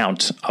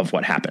account of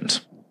what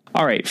happened.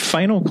 All right,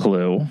 final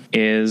clue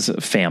is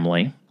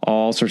family.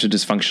 All sorts of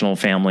dysfunctional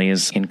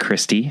families in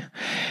Christie.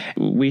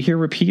 We hear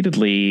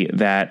repeatedly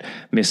that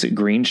Miss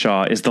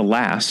Greenshaw is the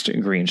last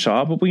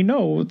Greenshaw, but we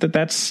know that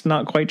that's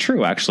not quite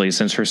true, actually,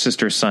 since her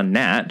sister's son,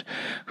 Nat,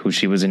 who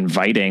she was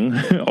inviting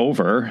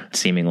over,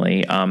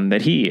 seemingly,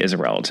 that he is a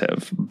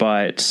relative.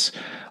 But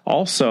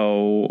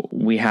also,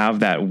 we have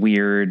that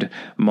weird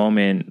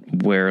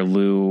moment where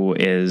Lou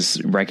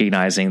is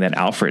recognizing that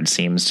Alfred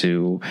seems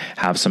to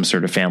have some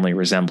sort of family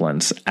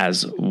resemblance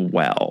as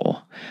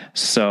well.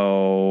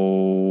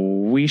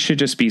 So we should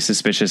just be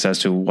suspicious as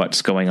to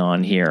what's going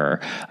on here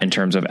in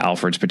terms of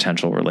Alfred's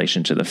potential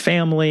relation to the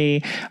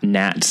family,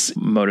 Nat's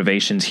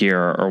motivations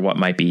here, or what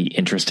might be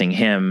interesting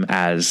him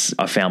as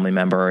a family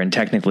member and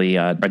technically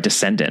a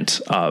descendant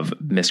of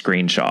Miss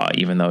Greenshaw,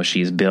 even though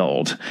she's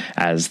billed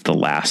as the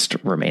last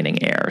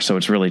remaining heir. So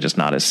it's really just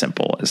not as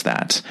simple as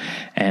that.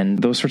 And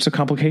those sorts of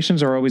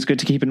complications are always good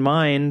to keep in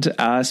mind,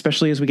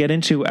 especially as we get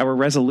into our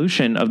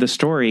resolution of the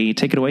story.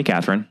 Take it away,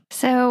 Catherine.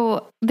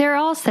 So they're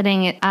all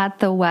sitting at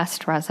the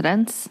West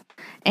residence,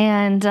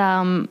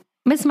 And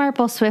Miss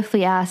Marple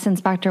swiftly asked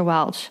Inspector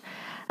Welch,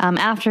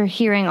 after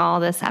hearing all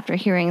this, after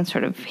hearing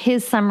sort of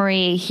his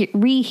summary,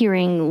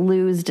 rehearing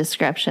Lou's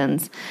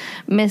descriptions,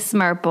 Miss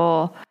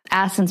Marple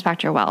asked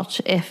Inspector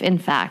Welch if, in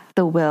fact,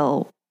 the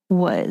will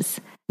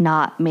was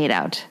not made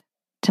out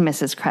to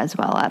Mrs.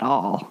 Creswell at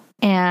all.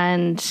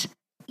 And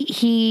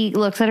he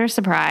looks at her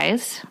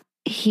surprised.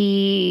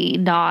 He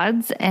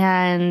nods,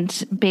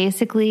 and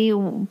basically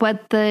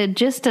what the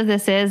gist of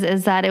this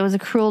is that it was a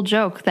cruel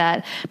joke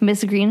that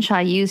Miss Greenshaw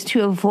used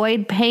to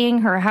avoid paying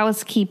her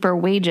housekeeper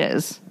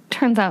wages.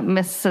 Turns out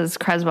Mrs.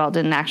 Creswell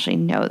didn't actually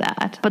know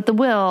that. But the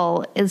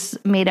will is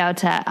made out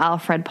to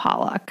Alfred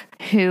Pollock,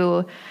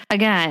 who,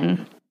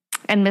 again,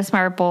 and Miss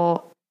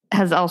Marple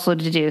has also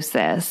deduced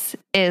this,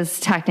 is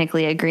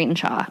technically a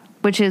Greenshaw,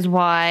 which is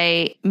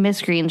why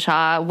Miss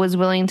Greenshaw was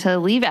willing to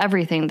leave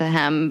everything to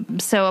him.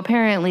 So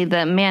apparently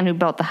the man who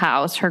built the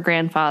house, her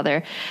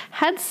grandfather,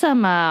 had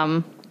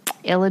some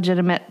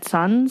illegitimate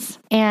sons,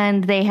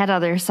 and they had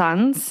other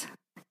sons.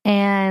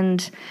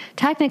 And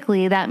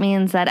technically that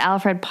means that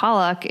Alfred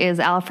Pollock is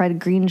Alfred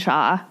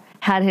Greenshaw,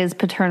 had his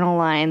paternal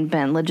line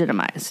been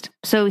legitimized.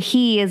 So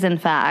he is, in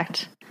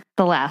fact,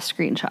 the last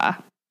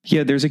Greenshaw.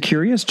 Yeah, there's a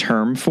curious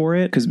term for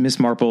it, because Miss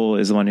Marple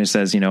is the one who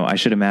says, I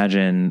should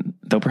imagine,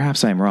 though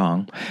perhaps I'm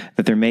wrong,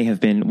 that there may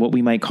have been what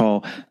we might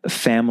call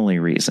family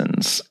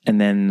reasons. And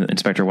then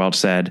Inspector Welch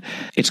said,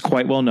 it's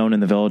quite well known in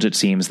the village, it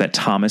seems, that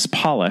Thomas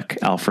Pollock,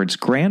 Alfred's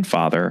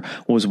grandfather,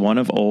 was one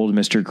of old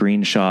Mr.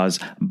 Greenshaw's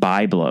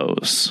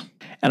byblows.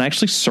 And I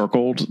actually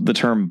circled the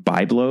term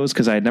byblows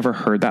because I had never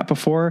heard that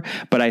before.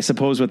 But I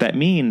suppose what that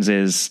means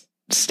is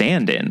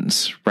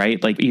stand-ins,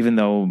 right? Like, even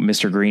though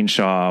Mr.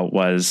 Greenshaw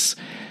was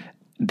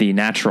the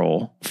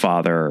natural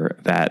father,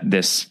 that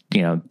this,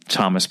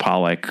 Thomas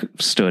Pollock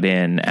stood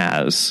in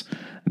as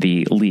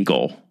the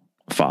legal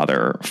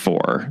father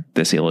for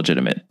this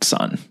illegitimate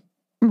son.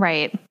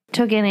 Right.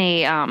 Took in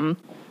a,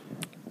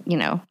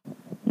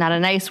 not a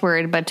nice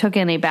word, but took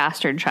in a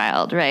bastard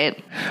child,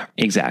 right?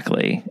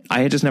 Exactly.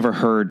 I had just never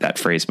heard that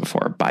phrase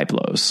before,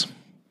 byblows.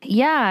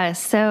 Yeah,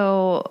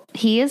 so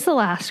he is the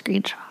last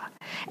Greenshaw.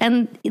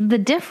 And the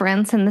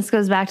difference, and this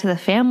goes back to the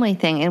family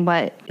thing, and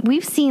what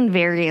we've seen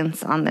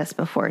variants on this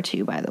before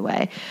too, by the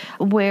way,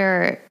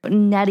 where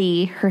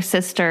Nettie, her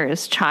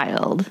sister's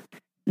child,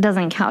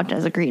 doesn't count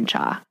as a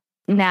Greenshaw.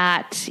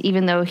 Nat,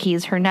 even though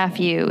he's her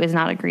nephew, is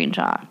not a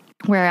Greenshaw.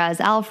 Whereas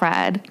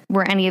Alfred,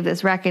 where any of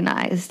this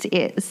recognized,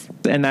 is.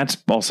 And that's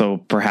also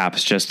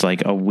perhaps just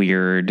like a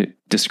weird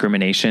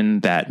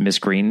discrimination that Miss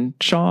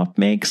Greenshaw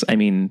makes. I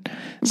mean,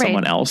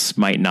 someone else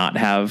might not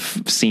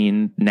have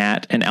seen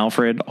Nat and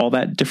Alfred all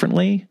that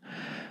differently.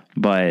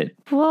 But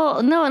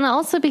well, no, and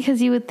also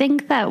because you would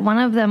think that one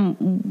of them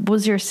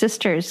was your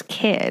sister's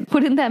kid.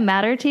 Wouldn't that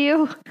matter to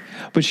you?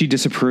 But she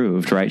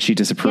disapproved, right? She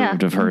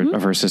disapproved of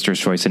her sister's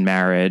choice in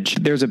marriage.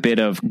 There's a bit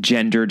of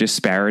gender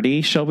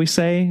disparity, shall we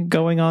say,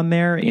 going on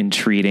there in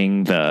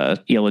treating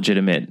the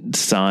illegitimate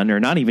son, or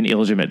not even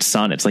illegitimate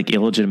son, it's like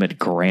illegitimate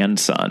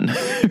grandson,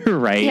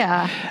 right?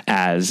 Yeah.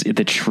 As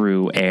the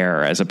true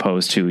heir, as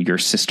opposed to your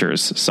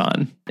sister's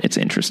son. It's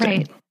interesting.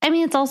 Right. I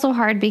mean, it's also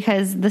hard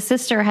because the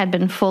sister had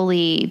been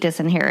fully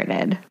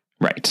disinherited.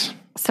 Right.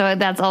 So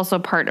that's also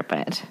part of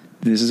it.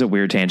 This is a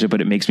weird tangent, but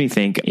it makes me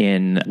think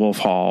in Wolf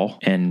Hall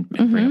and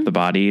Bring Up the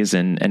Bodies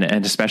and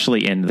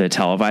especially in the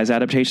televised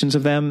adaptations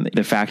of them,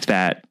 the fact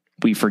that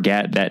we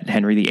forget that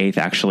Henry VIII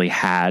actually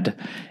had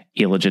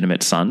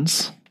illegitimate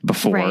sons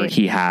before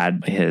he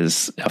had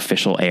his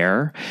official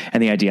heir,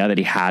 and the idea that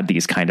he had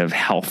these kind of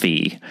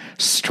healthy,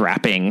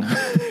 strapping,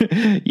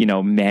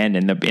 men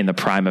in the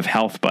prime of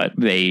health, but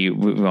they,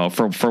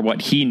 for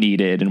what he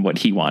needed and what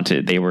he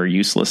wanted, they were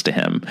useless to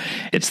him.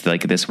 It's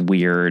like this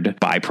weird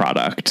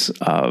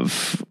byproduct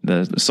of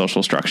the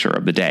social structure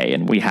of the day,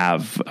 and we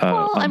have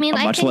a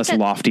much less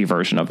lofty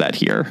version of that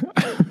here.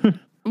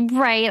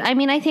 Right. I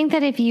mean, I think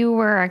that if you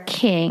were a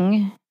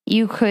king,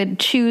 you could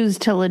choose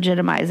to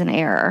legitimize an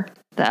heir,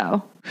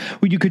 though.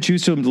 Well, you could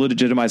choose to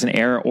legitimize an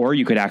heir, or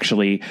you could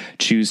actually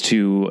choose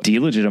to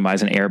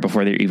delegitimize an heir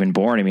before they're even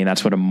born. I mean,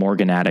 that's what a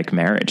morganatic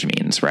marriage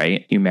means,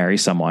 right? You marry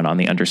someone on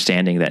the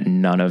understanding that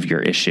none of your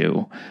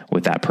issue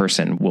with that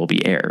person will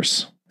be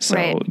heirs.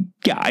 So,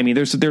 yeah, I mean,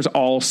 there's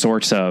all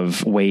sorts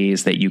of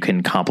ways that you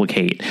can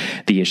complicate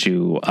the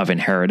issue of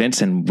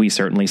inheritance. And we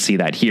certainly see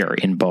that here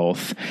in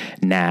both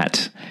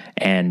Nat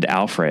and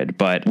Alfred.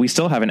 But we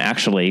still haven't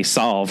actually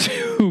solved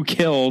who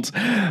killed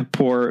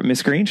poor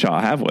Miss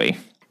Greenshaw, have we?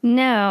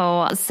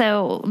 No.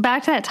 So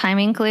back to that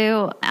timing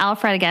clue,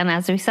 Alfred, again,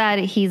 as we said,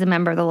 he's a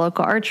member of the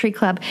local archery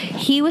club.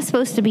 He was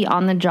supposed to be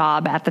on the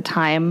job at the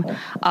time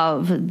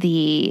of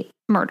the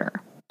murder.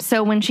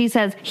 So when she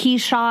says, he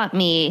shot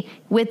me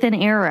with an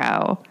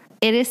arrow,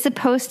 it is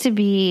supposed to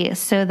be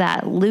so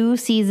that Lou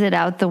sees it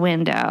out the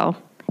window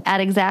at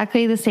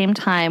exactly the same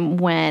time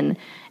when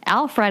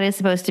Alfred is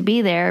supposed to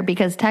be there,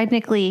 because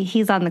technically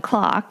he's on the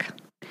clock.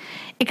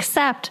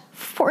 Except,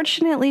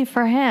 fortunately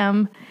for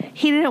him,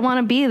 he didn't want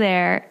to be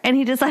there, and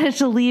he decided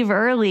to leave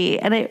early,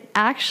 and it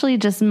actually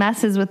just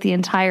messes with the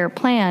entire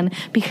plan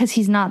because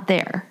he's not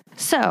there.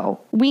 So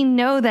we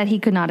know that he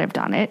could not have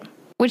done it,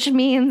 which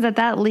means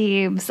that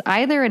leaves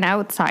either an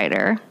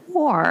outsider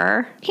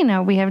or,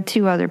 we have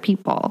two other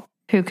people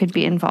who could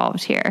be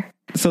involved here.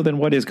 So then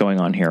what is going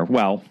on here?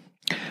 Well,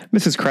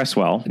 Mrs.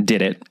 Cresswell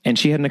did it, and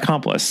she had an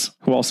accomplice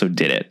who also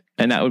did it,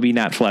 and that would be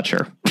Nat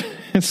Fletcher.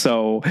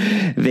 So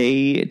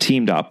they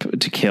teamed up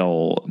to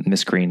kill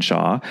Miss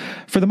Greenshaw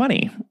for the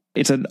money.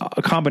 It's a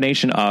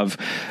combination of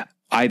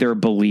either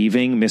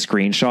believing Miss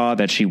Greenshaw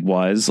that she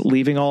was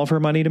leaving all of her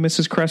money to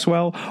Mrs.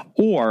 Cresswell,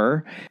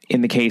 or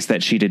in the case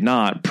that she did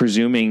not,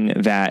 presuming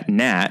that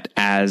Nat,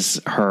 as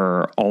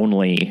her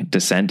only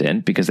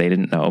descendant, because they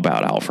didn't know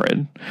about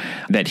Alfred,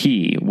 that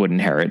he would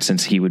inherit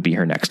since he would be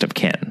her next of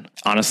kin.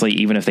 Honestly,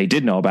 even if they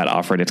did know about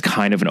Alfred, it's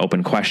kind of an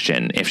open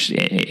question.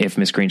 If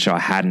Miss Greenshaw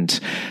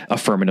hadn't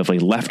affirmatively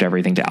left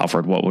everything to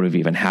Alfred, what would have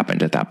even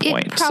happened at that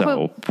point?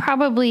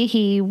 Probably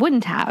he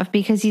wouldn't have,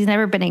 because he's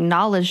never been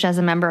acknowledged as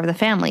a member of the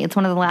family. It's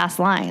one of the last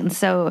lines.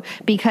 So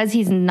because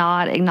he's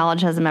not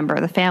acknowledged as a member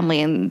of the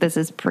family, and this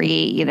is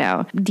pre,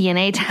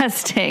 DNA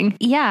testing.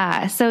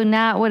 Yeah. So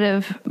Nat would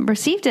have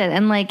received it.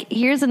 And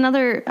here's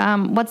another,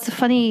 what's the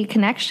funny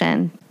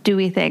connection, do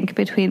we think,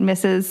 between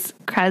Mrs.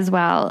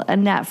 Cresswell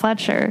and Nat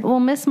Fletcher? Well,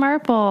 Miss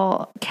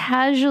Marple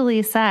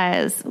casually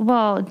says,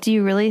 well, do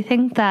you really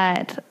think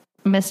that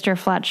Mr.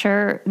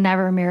 Fletcher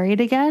never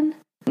married again?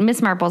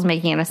 Miss Marple's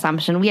making an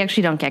assumption. We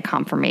actually don't get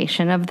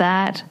confirmation of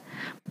that,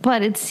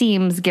 but it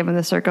seems, given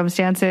the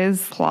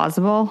circumstances,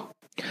 plausible.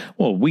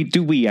 Well,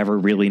 do we ever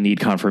really need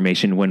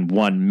confirmation when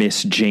one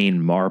Miss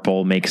Jane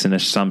Marple makes an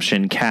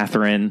assumption,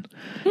 Catherine?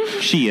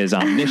 She is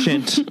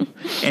omniscient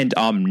and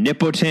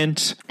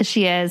omnipotent.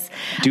 She is.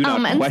 Do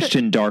not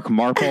question Dark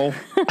Marple.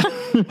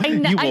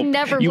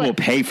 You will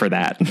pay for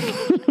that.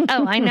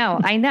 Oh, I know.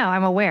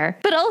 I'm aware.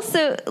 But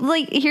also,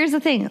 here's the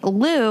thing.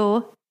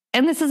 Lou,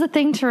 and this is a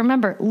thing to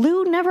remember,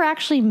 Lou never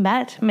actually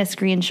met Miss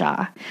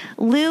Greenshaw.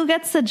 Lou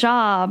gets the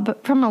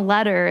job from a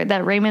letter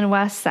that Raymond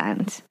West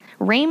sent.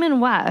 Raymond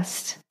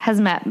West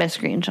has met Miss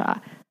Greenshaw.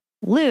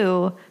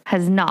 Lou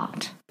has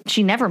not.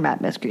 She never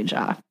met Miss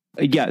Greenshaw.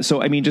 Yeah,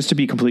 so just to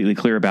be completely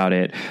clear about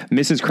it,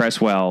 Mrs.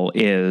 Cresswell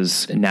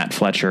is Nat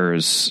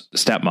Fletcher's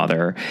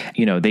stepmother.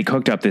 They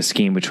cooked up this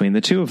scheme between the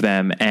two of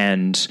them,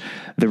 and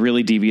the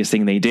really devious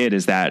thing they did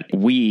is that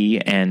we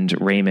and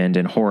Raymond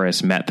and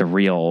Horace met the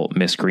real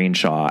Miss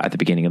Greenshaw at the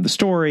beginning of the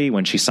story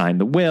when she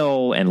signed the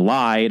will and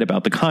lied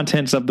about the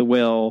contents of the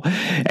will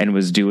and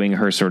was doing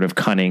her sort of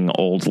cunning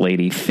old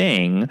lady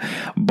thing.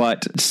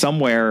 But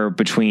somewhere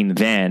between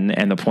then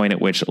and the point at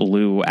which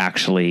Lou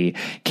actually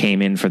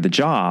came in for the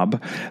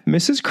job,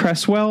 Mrs.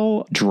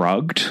 Cresswell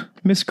drugged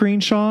Miss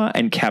Greenshaw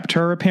and kept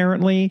her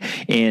apparently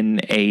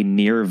in a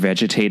near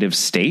vegetative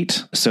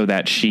state so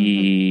that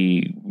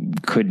she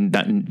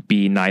could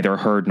be neither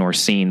heard nor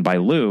seen by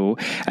Lou.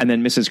 And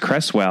then Mrs.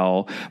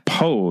 Cresswell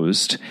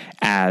posed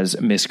as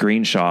Miss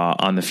Greenshaw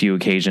on the few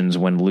occasions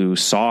when Lou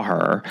saw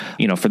her.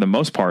 For the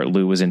most part,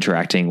 Lou was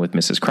interacting with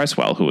Mrs.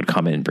 Cresswell, who would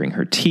come in and bring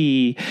her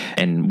tea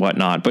and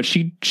whatnot. But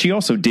she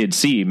also did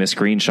see Miss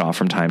Greenshaw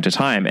from time to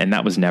time, and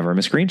that was never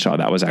Miss Greenshaw.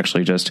 That was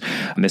actually just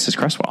Mrs.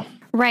 Cresswell.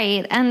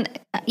 Right. And,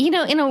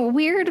 in a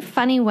weird,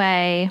 funny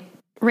way,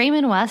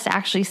 Raymond West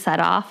actually set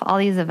off all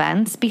these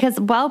events, because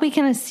while we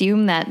can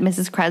assume that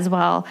Mrs.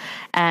 Cresswell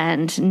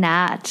and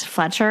Nat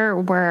Fletcher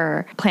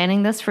were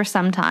planning this for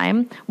some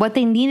time, what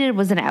they needed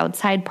was an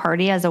outside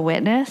party as a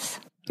witness.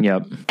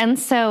 Yep. And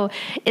so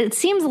it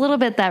seems a little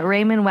bit that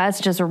Raymond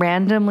West just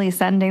randomly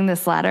sending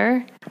this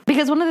letter,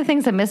 because one of the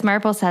things that Miss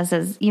Marple says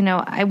is,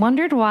 I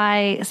wondered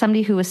why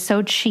somebody who was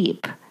so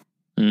cheap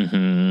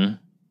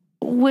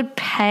would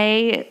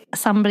pay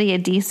somebody a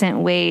decent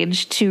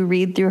wage to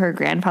read through her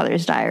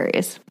grandfather's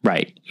diaries.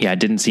 Right. Yeah, it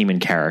didn't seem in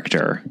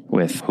character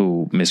with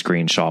who Miss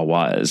Greenshaw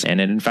was. And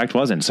it in fact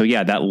wasn't. So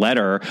yeah, that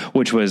letter,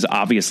 which was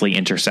obviously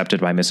intercepted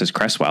by Mrs.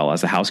 Cresswell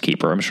as the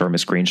housekeeper, I'm sure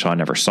Miss Greenshaw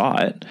never saw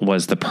it,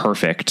 was the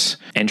perfect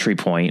entry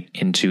point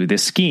into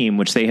this scheme,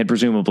 which they had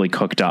presumably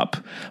cooked up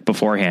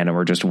beforehand and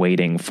were just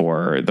waiting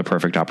for the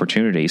perfect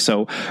opportunity.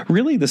 So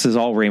really, this is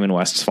all Raymond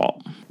West's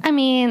fault.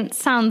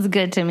 Sounds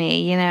good to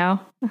me,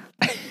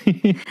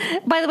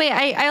 By the way,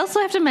 I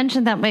also have to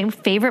mention that my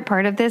favorite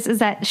part of this is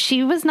that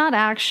she was not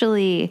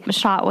actually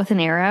shot with an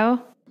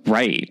arrow.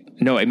 Right.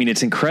 No,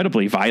 it's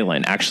incredibly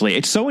violent, actually.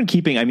 It's so in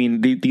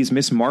keeping. These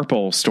Miss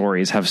Marple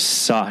stories have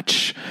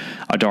such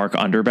a dark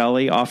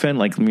underbelly often.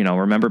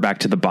 Remember back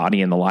to The Body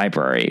in the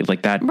Library.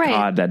 That, right.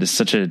 God, that is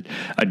such a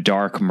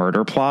dark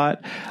murder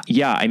plot.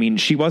 Yeah,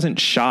 she wasn't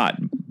shot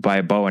by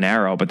a bow and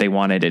arrow, but they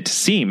wanted it to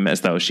seem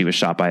as though she was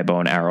shot by a bow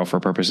and arrow for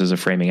purposes of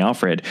framing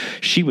Alfred.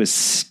 She was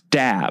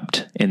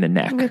stabbed in the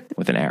neck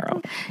with an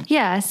arrow.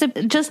 Yeah, so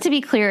just to be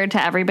clear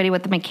to everybody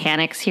what the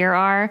mechanics here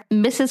are,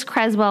 Mrs.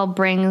 Cresswell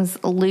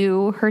brings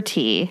Lou her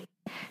tea.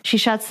 She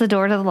shuts the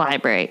door to the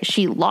library.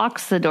 She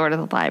locks the door to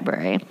the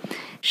library.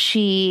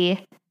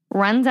 She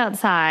runs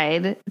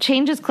outside,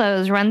 changes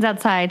clothes, runs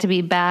outside to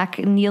be back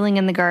kneeling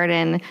in the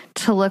garden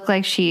to look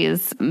like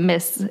she's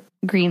Miss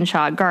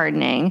Greenshaw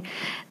gardening.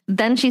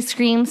 Then she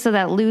screams so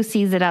that Lou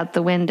sees it out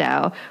the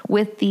window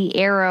with the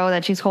arrow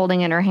that she's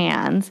holding in her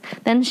hands.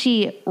 Then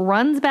she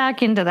runs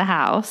back into the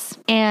house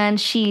and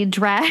she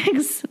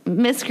drags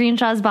Miss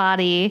Greenshaw's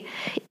body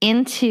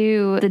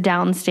into the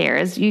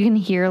downstairs. You can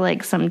hear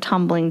like some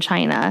tumbling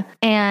china.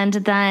 And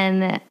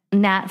then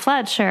Nat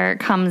Fletcher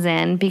comes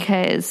in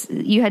because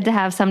you had to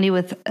have somebody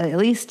with at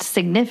least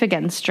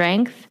significant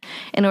strength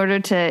in order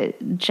to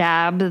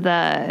jab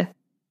the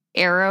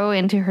arrow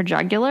into her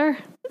jugular.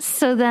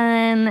 So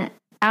then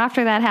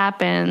after that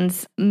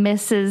happens,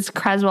 Mrs.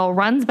 Creswell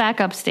runs back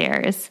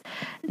upstairs.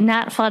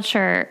 Nat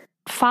Fletcher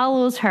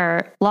follows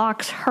her,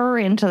 locks her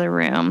into the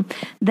room.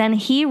 Then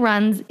he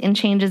runs and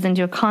changes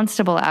into a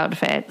constable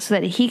outfit so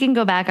that he can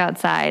go back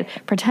outside,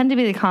 pretend to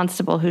be the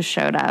constable who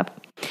showed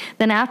up.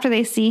 Then after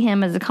they see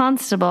him as a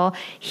constable,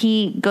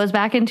 he goes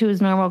back into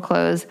his normal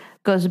clothes,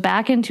 goes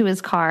back into his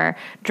car,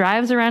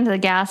 drives around to the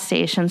gas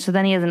station, so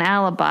then he has an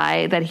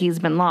alibi that he's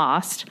been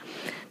lost.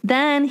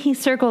 Then he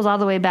circles all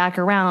the way back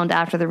around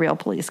after the real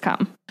police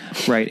come.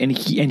 Right. And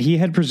he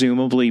had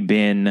presumably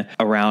been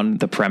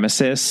around the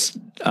premises,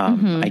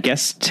 I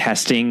guess,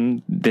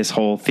 testing this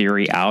whole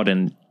theory out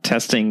and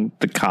testing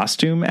the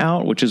costume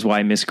out, which is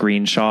why Miss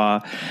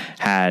Greenshaw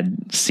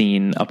had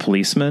seen a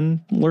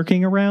policeman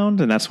lurking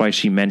around. And that's why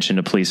she mentioned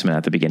a policeman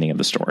at the beginning of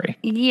the story.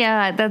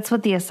 Yeah, that's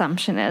what the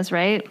assumption is,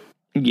 right?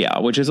 Yeah,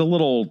 which is a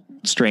little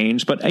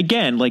strange. But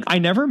again, like, I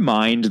never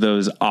mind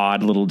those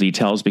odd little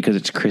details because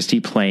it's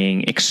Christie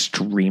playing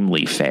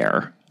extremely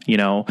fair. You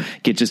know,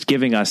 just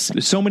giving us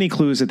so many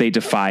clues that they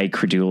defy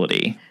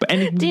credulity.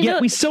 And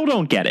yet we still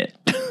don't get it.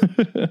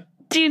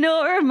 Do you know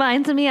what it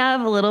reminds me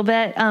of a little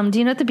bit? Do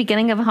you know at the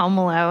beginning of Home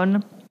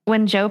Alone,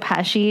 when Joe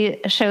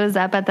Pesci shows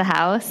up at the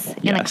house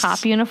in a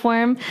cop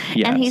uniform,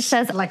 and he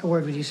says, I'd like a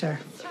word with you, sir.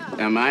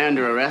 Am I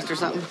under arrest or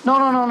something?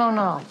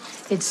 No.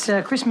 It's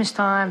Christmas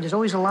time. There's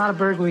always a lot of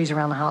burglaries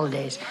around the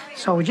holidays.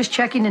 So we're just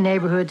checking the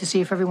neighborhood to see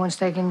if everyone's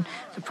taking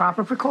the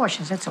proper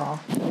precautions, that's all.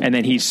 And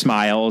then he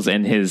smiles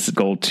and his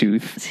gold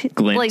tooth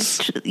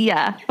glints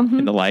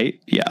in the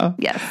light. Yeah.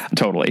 Yes.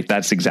 Totally.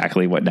 That's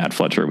exactly what Nat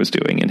Fletcher was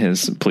doing in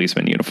his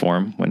policeman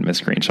uniform when Miss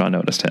Greenshaw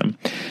noticed him.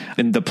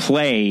 And the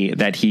play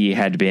that he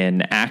had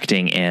been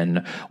acting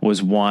in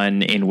was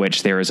one in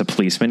which there is a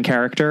policeman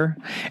character.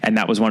 And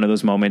that was one of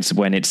those moments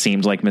when it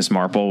seemed like Miss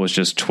Marple was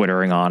just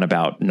twittering on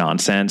about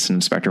nonsense,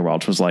 and Inspector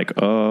Welch was like,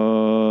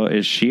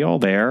 is she all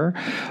there?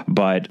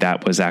 But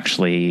that was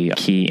actually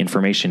key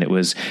information. It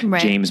was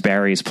James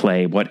Barrie's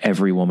play, What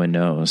Every Woman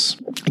Knows.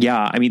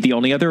 Yeah, I mean, the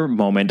only other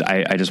moment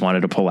I just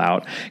wanted to pull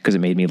out, because it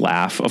made me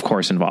laugh, of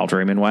course, involved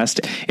Raymond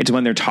West. It's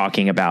when they're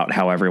talking about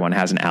how everyone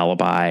has an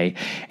alibi,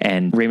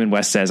 and Raymond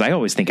West says, I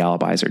always think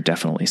alibis are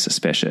definitely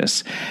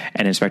suspicious.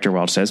 And Inspector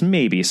Welch says,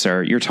 maybe,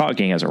 sir, you're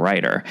talking as a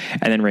writer.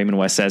 And then Raymond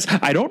West says,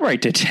 I don't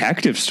write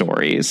detective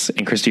stories.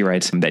 And Christie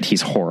writes that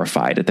he's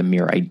horrified at the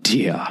mere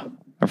idea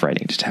of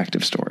writing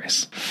detective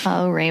stories.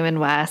 Oh, Raymond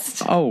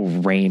West. Oh,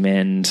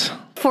 Raymond.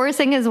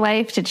 Forcing his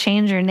wife to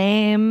change her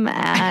name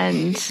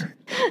and...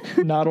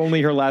 Not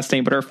only her last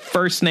name, but her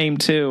first name,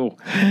 too.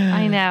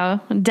 I know.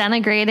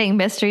 Denigrating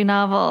mystery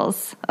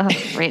novels. Oh,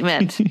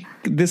 Raymond.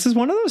 This is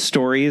one of those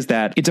stories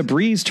that it's a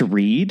breeze to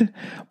read,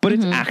 but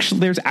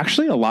there's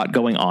actually a lot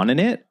going on in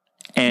it.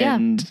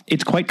 And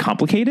it's quite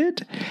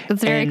complicated.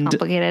 It's very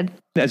complicated.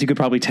 As you could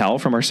probably tell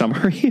from our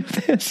summary of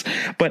this.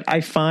 But I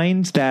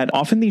find that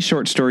often these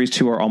short stories,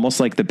 too, are almost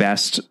like the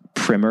best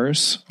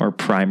primers or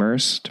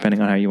primers,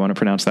 depending on how you want to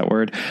pronounce that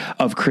word,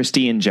 of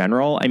Christie in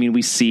general. I mean,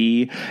 we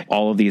see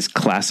all of these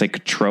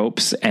classic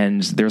tropes,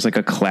 and there's like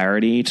a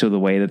clarity to the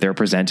way that they're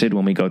presented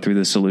when we go through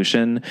the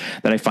solution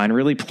that I find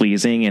really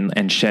pleasing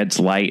and sheds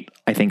light,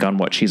 I think, on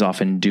what she's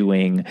often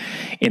doing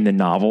in the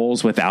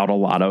novels without a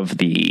lot of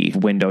the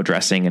window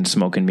dressing and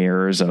smoke and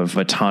mirrors of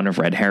a ton of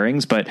red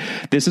herrings. But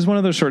this is one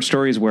of those short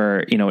stories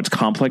where, you know, it's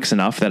complex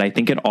enough that I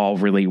think it all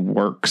really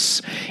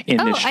works in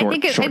this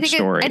short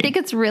story. I think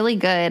it's really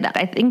good.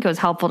 I think it was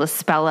helpful to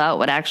spell out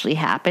what actually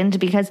happened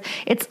because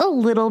it's a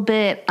little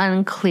bit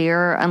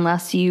unclear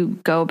unless you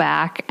go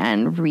back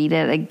and read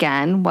it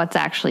again, what's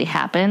actually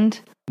happened.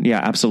 Yeah,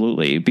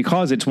 absolutely.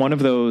 Because it's one of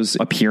those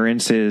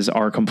appearances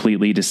are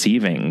completely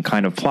deceiving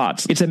kind of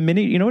plots. It's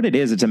you know what it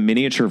is? It's a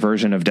miniature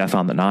version of Death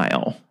on the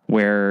Nile,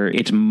 where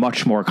it's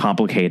much more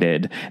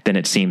complicated than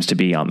it seems to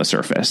be on the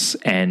surface.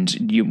 And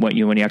when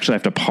you actually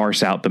have to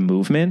parse out the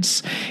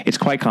movements, it's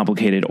quite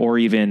complicated, or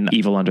even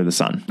Evil Under the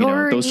Sun. You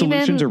know, those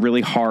solutions are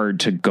really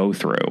hard to go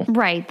through.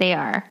 Right, they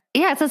are.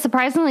 Yeah, it's a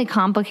surprisingly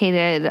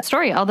complicated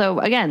story, although,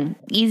 again,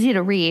 easy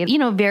to read. You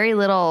know, very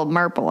little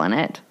Marple in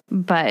it.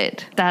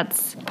 But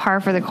that's par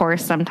for the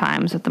course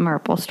sometimes with the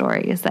Marple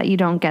stories, that you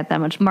don't get that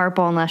much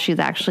Marple unless she's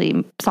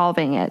actually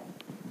solving it.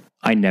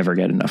 I never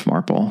get enough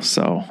Marple,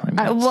 so...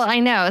 well, I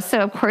know.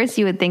 So, of course,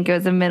 you would think it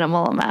was a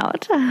minimal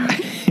amount.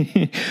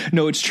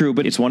 No, it's true,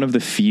 but it's one of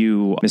the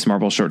few Miss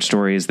Marple short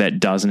stories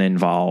that doesn't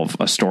involve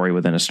a story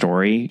within a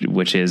story,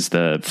 which is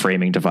the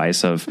framing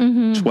device of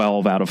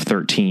 12 out of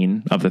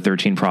 13 of the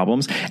 13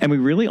 problems. And we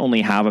really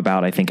only have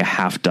about, I think, a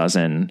half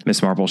dozen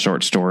Miss Marple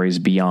short stories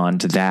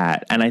beyond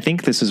that. And I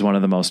think this is one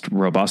of the most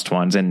robust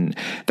ones. And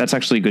that's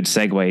actually a good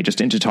segue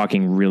just into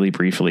talking really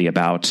briefly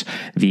about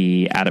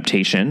the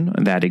adaptation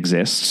that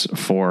exists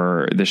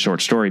for this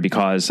short story,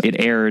 because it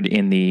aired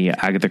in the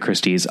Agatha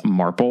Christie's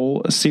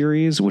Marple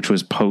series, which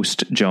was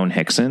post Joan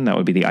Hickson. That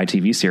would be the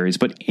ITV series.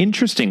 But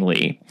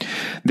interestingly,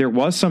 there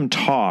was some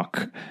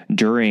talk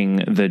during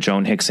the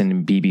Joan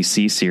Hickson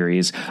BBC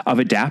series of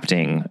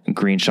adapting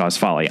Greenshaw's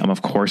Folly. I'm,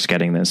 of course,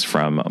 getting this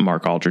from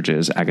Mark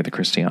Aldridge's Agatha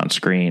Christie on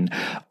Screen.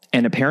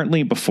 And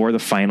apparently before the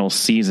final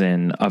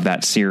season of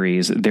that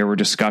series, there were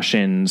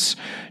discussions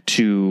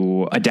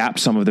to adapt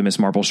some of the Miss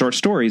Marple short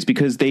stories,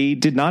 because they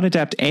did not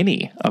adapt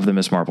any of the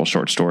Miss Marple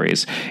short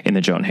stories in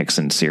the Joan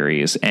Hickson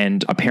series.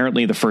 And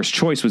apparently the first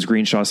choice was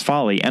Greenshaw's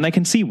Folly. And I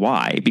can see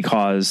why,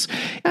 because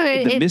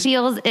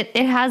it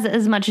has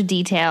as much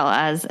detail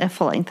as a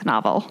full-length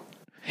novel.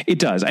 It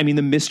does. I mean,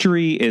 the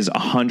mystery is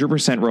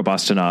 100%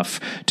 robust enough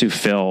to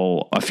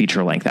fill a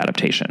feature-length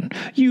adaptation.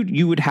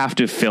 You would have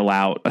to fill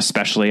out,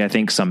 especially, I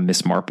think, some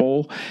Miss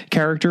Marple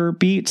character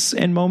beats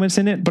and moments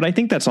in it, but I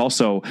think that's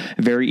also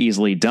very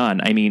easily done.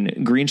 I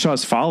mean,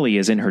 Greenshaw's Folly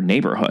is in her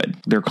neighborhood.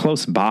 They're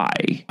close by.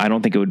 I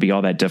don't think it would be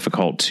all that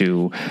difficult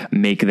to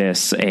make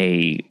this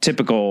a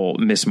typical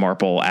Miss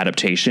Marple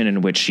adaptation in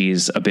which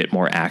she's a bit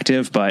more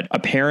active, but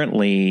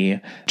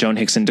apparently Joan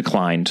Hickson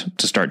declined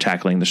to start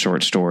tackling the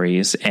short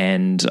stories,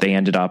 and they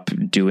ended up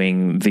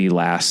doing the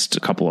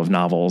last couple of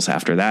novels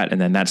after that,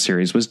 and then that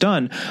series was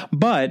done.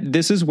 But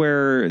this is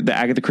where the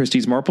Agatha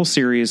Christie's Marple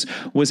series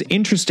was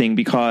interesting,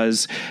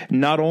 because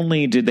not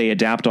only did they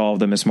adapt all of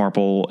the Miss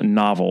Marple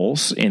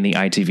novels in the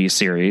ITV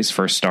series,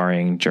 first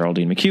starring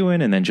Geraldine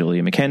McEwen and then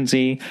Julia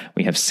Mackenzie.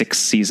 We have 6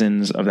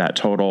 seasons of that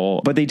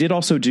total, but they did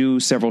also do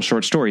several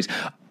short stories.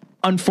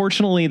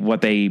 Unfortunately,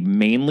 what they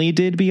mainly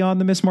did beyond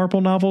the Miss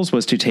Marple novels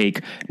was to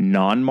take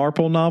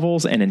non-Marple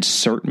novels and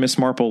insert Miss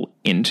Marple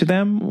into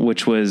them,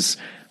 which was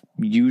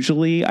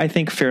usually, I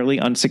think, fairly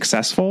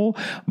unsuccessful.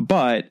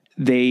 But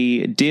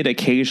they did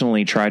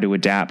occasionally try to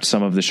adapt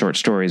some of the short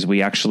stories.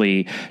 We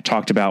actually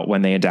talked about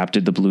when they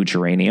adapted The Blue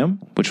Geranium,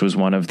 which was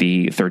one of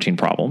the 13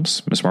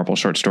 Problems, Miss Marple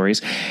short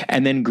stories.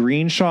 And then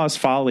Greenshaw's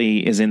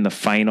Folly is in the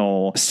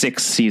final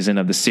 6th season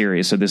of the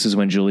series. So this is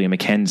when Julia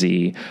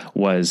Mackenzie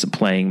was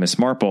playing Miss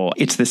Marple.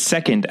 It's the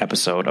 2nd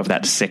episode of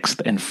that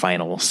 6th and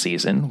final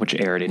season, which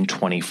aired in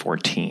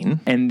 2014.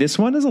 And this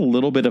one is a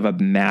little bit of a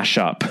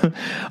mashup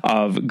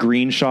of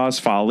Greenshaw's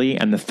Folly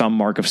and The Thumb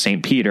Mark of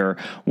St. Peter,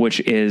 which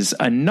is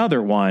another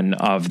one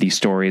of the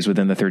stories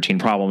within the 13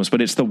 Problems, but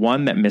it's the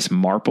one that Miss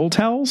Marple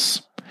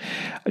tells.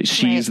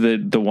 She's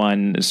right. the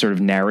one sort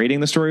of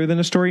narrating the story within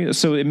a story.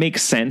 So it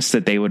makes sense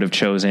that they would have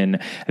chosen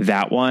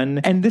that one.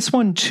 And this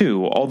one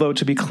too, although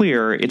to be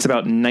clear, it's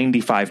about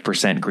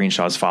 95%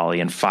 Greenshaw's Folly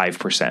and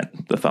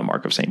 5% The Thumb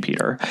Mark of St.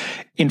 Peter.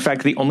 In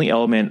fact, the only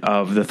element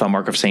of The Thumb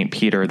Mark of St.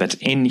 Peter that's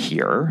in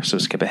here, so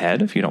skip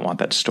ahead if you don't want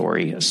that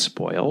story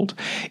spoiled,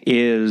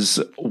 is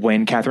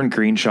when Catherine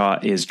Greenshaw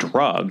is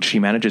drugged, she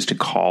manages to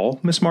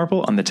call Miss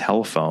Marple on the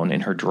telephone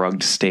in her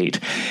drugged state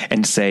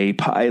and say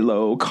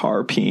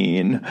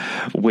pilocarpine,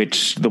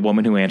 which the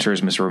woman who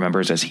answers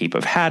misremembers as heap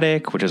of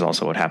haddock, which is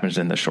also what happens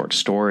in the short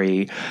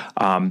story.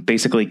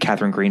 Basically,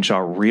 Catherine Greenshaw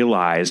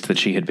realized that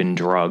she had been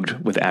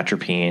drugged with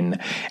atropine,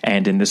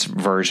 and in this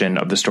version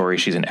of the story,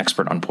 she's an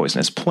expert on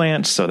poisonous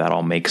plants, so that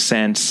all makes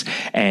sense,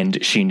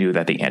 and she knew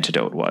that the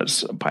antidote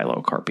was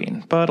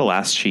pilocarpine. But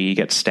alas, she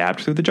gets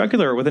stabbed through the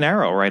jugular with an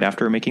arrow right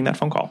after making that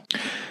phone call.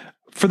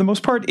 For the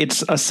most part,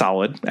 it's a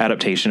solid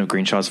adaptation of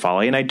Greenshaw's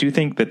Folly, and I do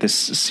think that this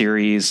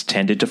series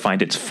tended to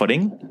find its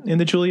footing in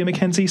the Julia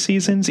Mackenzie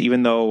seasons,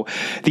 even though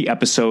the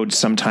episodes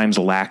sometimes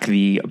lack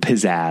the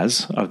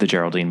pizzazz of the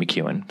Geraldine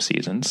McEwen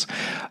seasons.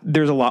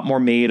 There's a lot more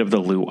made of the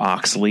Lou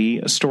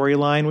Oxley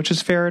storyline, which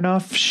is fair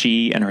enough.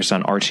 She and her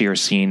son Archie are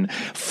seen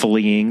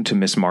fleeing to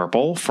Miss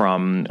Marple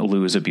from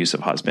Lou's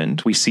abusive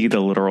husband. We see the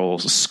literal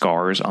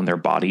scars on their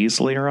bodies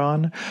later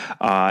on,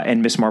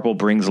 and Miss Marple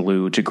brings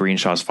Lou to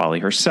Greenshaw's Folly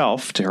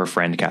herself, to her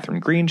friend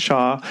Catherine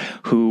Greenshaw,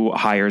 who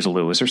hires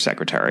Lou as her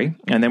secretary.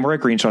 And then we're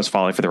at Greenshaw's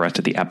Folly for the rest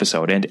of the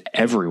episode, and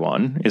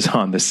everyone is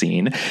on the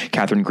scene.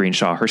 Catherine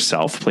Greenshaw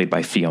herself, played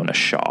by Fiona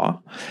Shaw.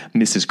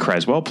 Mrs.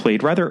 Creswell,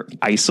 played rather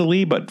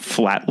icily but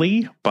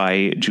flatly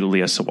by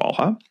Julia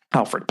Sawalha.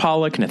 Alfred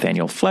Pollock,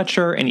 Nathaniel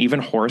Fletcher, and even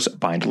Horace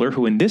Bindler,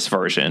 who in this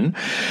version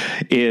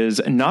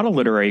is not a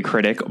literary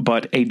critic,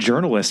 but a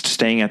journalist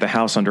staying at the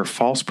house under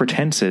false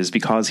pretenses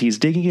because he's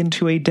digging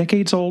into a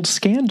decades-old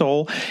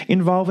scandal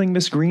involving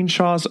Miss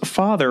Greenshaw's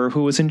father,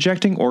 who was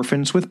injecting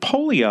orphans with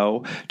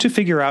polio to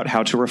figure out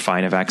how to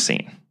refine a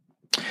vaccine.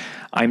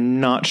 I'm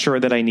not sure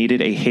that I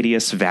needed a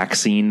hideous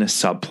vaccine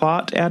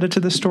subplot added to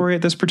the story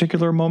at this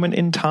particular moment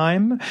in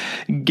time,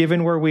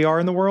 given where we are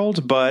in the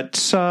world.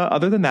 But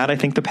other than that, I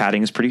think the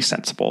padding is pretty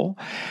sensible.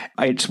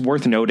 It's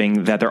worth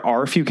noting that there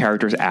are a few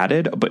characters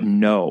added, but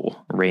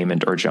no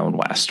Raymond or Joan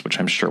West, which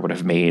I'm sure would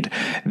have made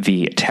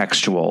the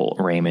textual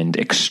Raymond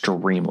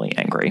extremely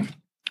angry.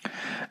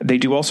 They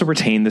do also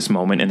retain this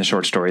moment in the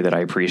short story that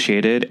I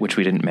appreciated, which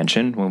we didn't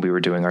mention when we were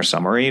doing our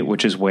summary,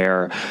 which is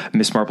where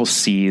Miss Marple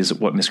sees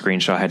what Miss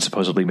Greenshaw had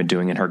supposedly been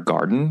doing in her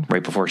garden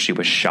right before she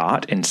was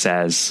shot and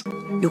says,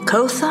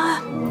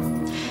 Leucotha,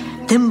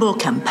 Thimble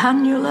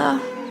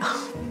campanula.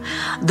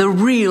 The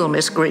real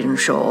Miss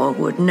Greenshaw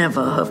would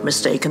never have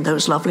mistaken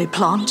those lovely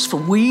plants for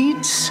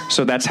weeds.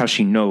 So that's how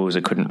she knows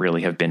it couldn't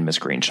really have been Miss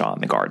Greenshaw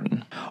in the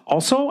garden.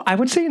 Also, I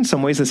would say in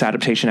some ways this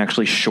adaptation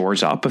actually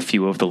shores up a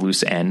few of the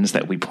loose ends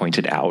that we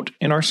pointed out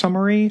in our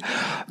summary.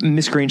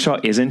 Miss Greenshaw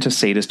isn't a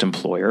sadist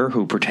employer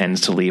who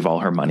pretends to leave all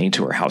her money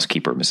to her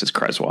housekeeper, Mrs.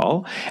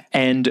 Creswell.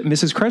 And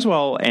Mrs.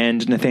 Creswell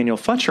and Nathaniel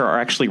Fletcher are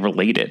actually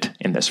related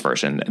in this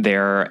version.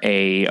 They're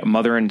a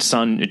mother and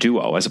son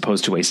duo as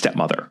opposed to a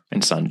stepmother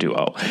and son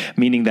duo,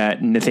 meaning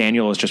that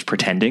Nathaniel is just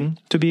pretending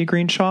to be a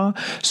Greenshaw.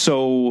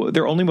 So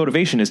their only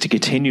motivation is to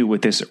continue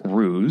with this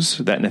ruse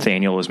that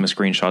Nathaniel is Miss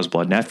Greenshaw's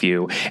blood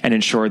nephew and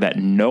ensure that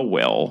no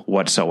will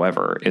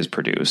whatsoever is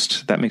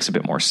produced. That makes a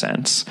bit more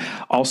sense.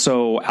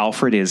 Also,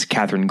 Alfred is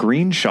Catherine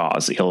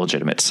Greenshaw's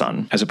illegitimate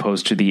son, as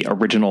opposed to the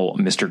original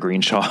Mr.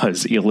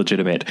 Greenshaw's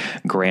illegitimate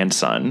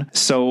grandson.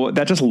 So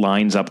that just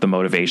lines up the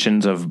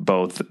motivations of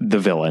both the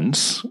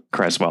villains,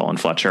 Creswell and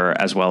Fletcher,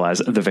 as well as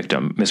the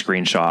victim, Miss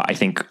Greenshaw, I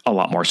think a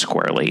lot more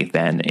squarely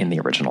than in the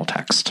original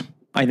text.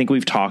 I think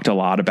we've talked a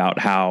lot about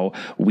how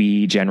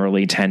we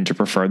generally tend to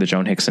prefer the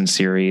Joan Hickson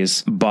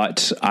series,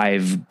 but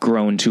I've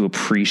grown to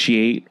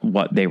appreciate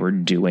what they were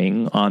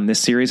doing on this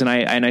series. And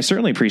I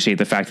certainly appreciate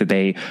the fact that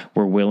they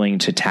were willing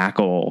to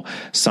tackle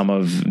some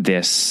of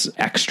this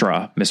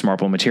extra Miss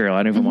Marple material.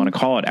 I don't even want to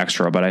call it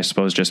extra, but I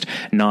suppose just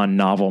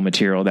non-novel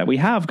material that we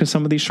have, because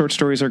some of these short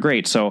stories are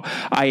great. So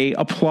I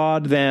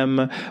applaud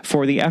them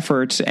for the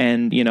effort.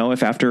 And, you know,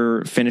 if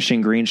after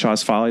finishing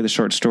Greenshaw's Folly, the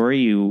short story,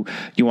 you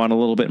want a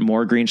little bit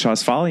more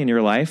Greenshaw's Folly in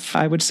your life,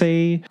 I would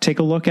say take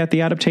a look at the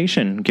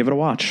adaptation. Give it a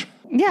watch.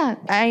 Yeah,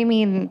 I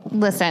mean,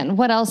 listen,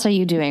 what else are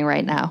you doing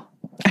right now?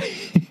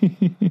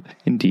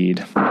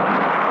 Indeed.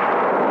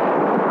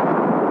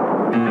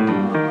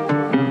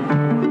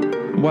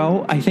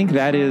 Well, I think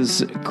that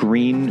is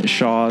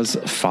Greenshaw's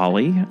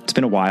Folly. It's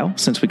been a while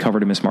since we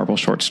covered a Miss Marple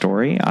short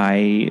story.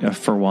 I,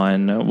 for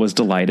one, was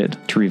delighted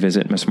to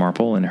revisit Miss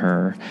Marple in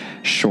her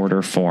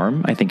shorter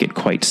form. I think it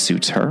quite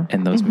suits her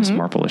and those Miss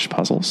Marple-ish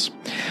puzzles.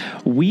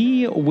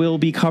 We will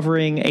be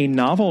covering a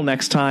novel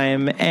next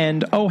time,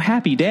 and oh,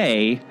 happy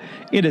day,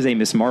 it is a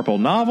Miss Marple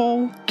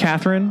novel.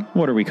 Catherine,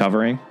 what are we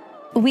covering?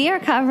 We are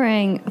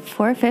covering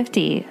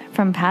 450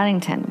 from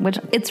Paddington, which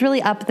it's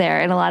really up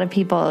there in a lot of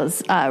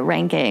people's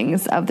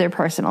rankings of their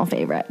personal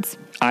favorites.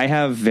 I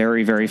have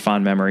very, very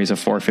fond memories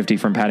of 450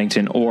 from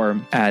Paddington, or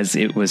as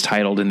it was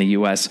titled in the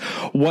U.S.,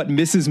 What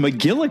Mrs.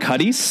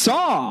 McGillicuddy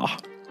Saw!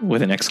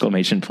 With an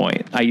exclamation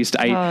point. I used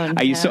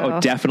to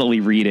definitely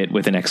read it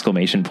with an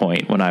exclamation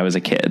point when I was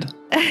a kid.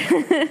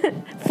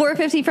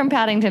 450 from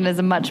Paddington is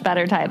a much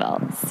better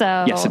title.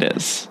 So yes, it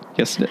is.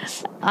 Yes, it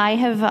is. I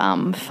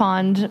have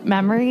fond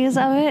memories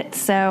of it,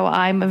 so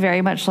I'm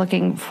very much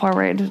looking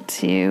forward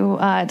to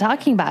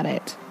talking about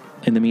it.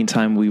 In the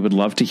meantime, we would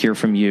love to hear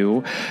from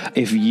you.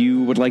 If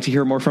you would like to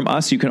hear more from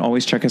us, you can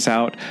always check us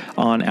out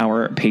on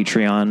our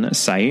Patreon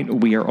site.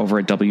 We are over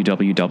at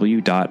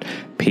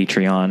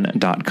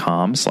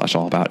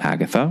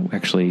www.patreon.com/allaboutagatha. We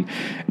actually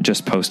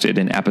just posted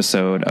an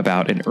episode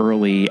about an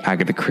early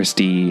Agatha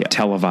Christie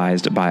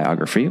televised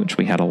biography, which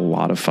we had a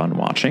lot of fun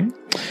watching.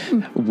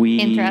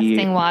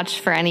 Interesting watch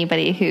for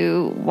anybody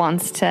who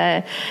wants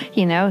to,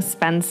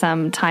 spend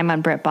some time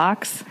on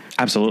BritBox.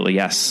 Absolutely,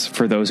 yes.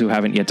 For those who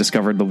haven't yet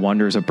discovered the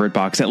wonders of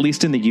BritBox, at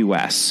least in the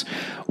U.S.,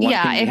 one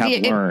thing we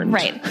have learned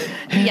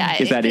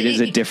is that it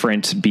is a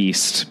different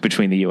beast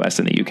between the U.S.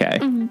 and the U.K.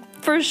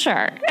 For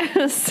sure.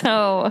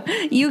 So,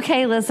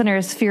 UK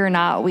listeners, fear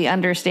not. We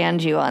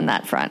understand you on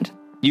that front.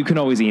 You can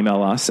always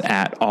email us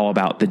at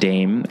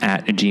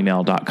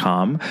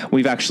allaboutthedame@gmail.com.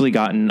 We've actually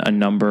gotten a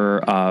number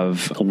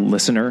of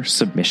listener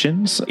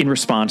submissions in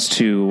response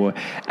to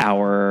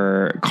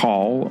our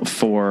call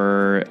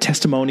for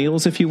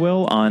testimonials, if you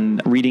will, on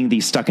reading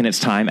the stuck in its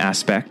time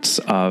aspects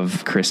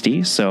of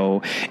Christie.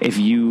 So if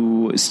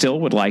you still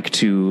would like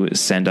to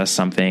send us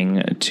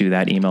something to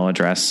that email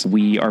address,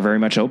 we are very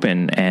much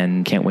open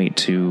and can't wait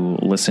to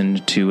listen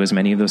to as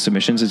many of those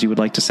submissions as you would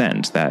like to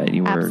send. That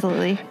you were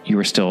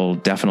still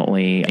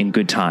definitely in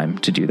good time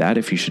to do that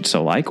if you should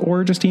so like,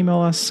 or just email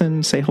us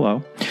and say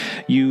hello.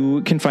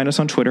 You can find us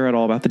on Twitter at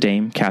All About the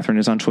Dame. Catherine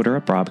is on Twitter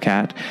at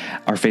Brobcat.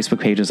 Our Facebook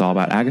page is All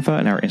About Agatha,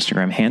 and our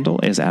Instagram handle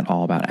is at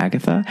All About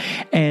Agatha.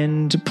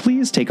 And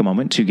please take a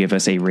moment to give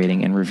us a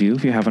rating and review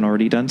if you haven't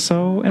already done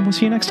so, and we'll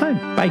see you next time.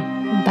 Bye.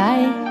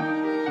 Bye.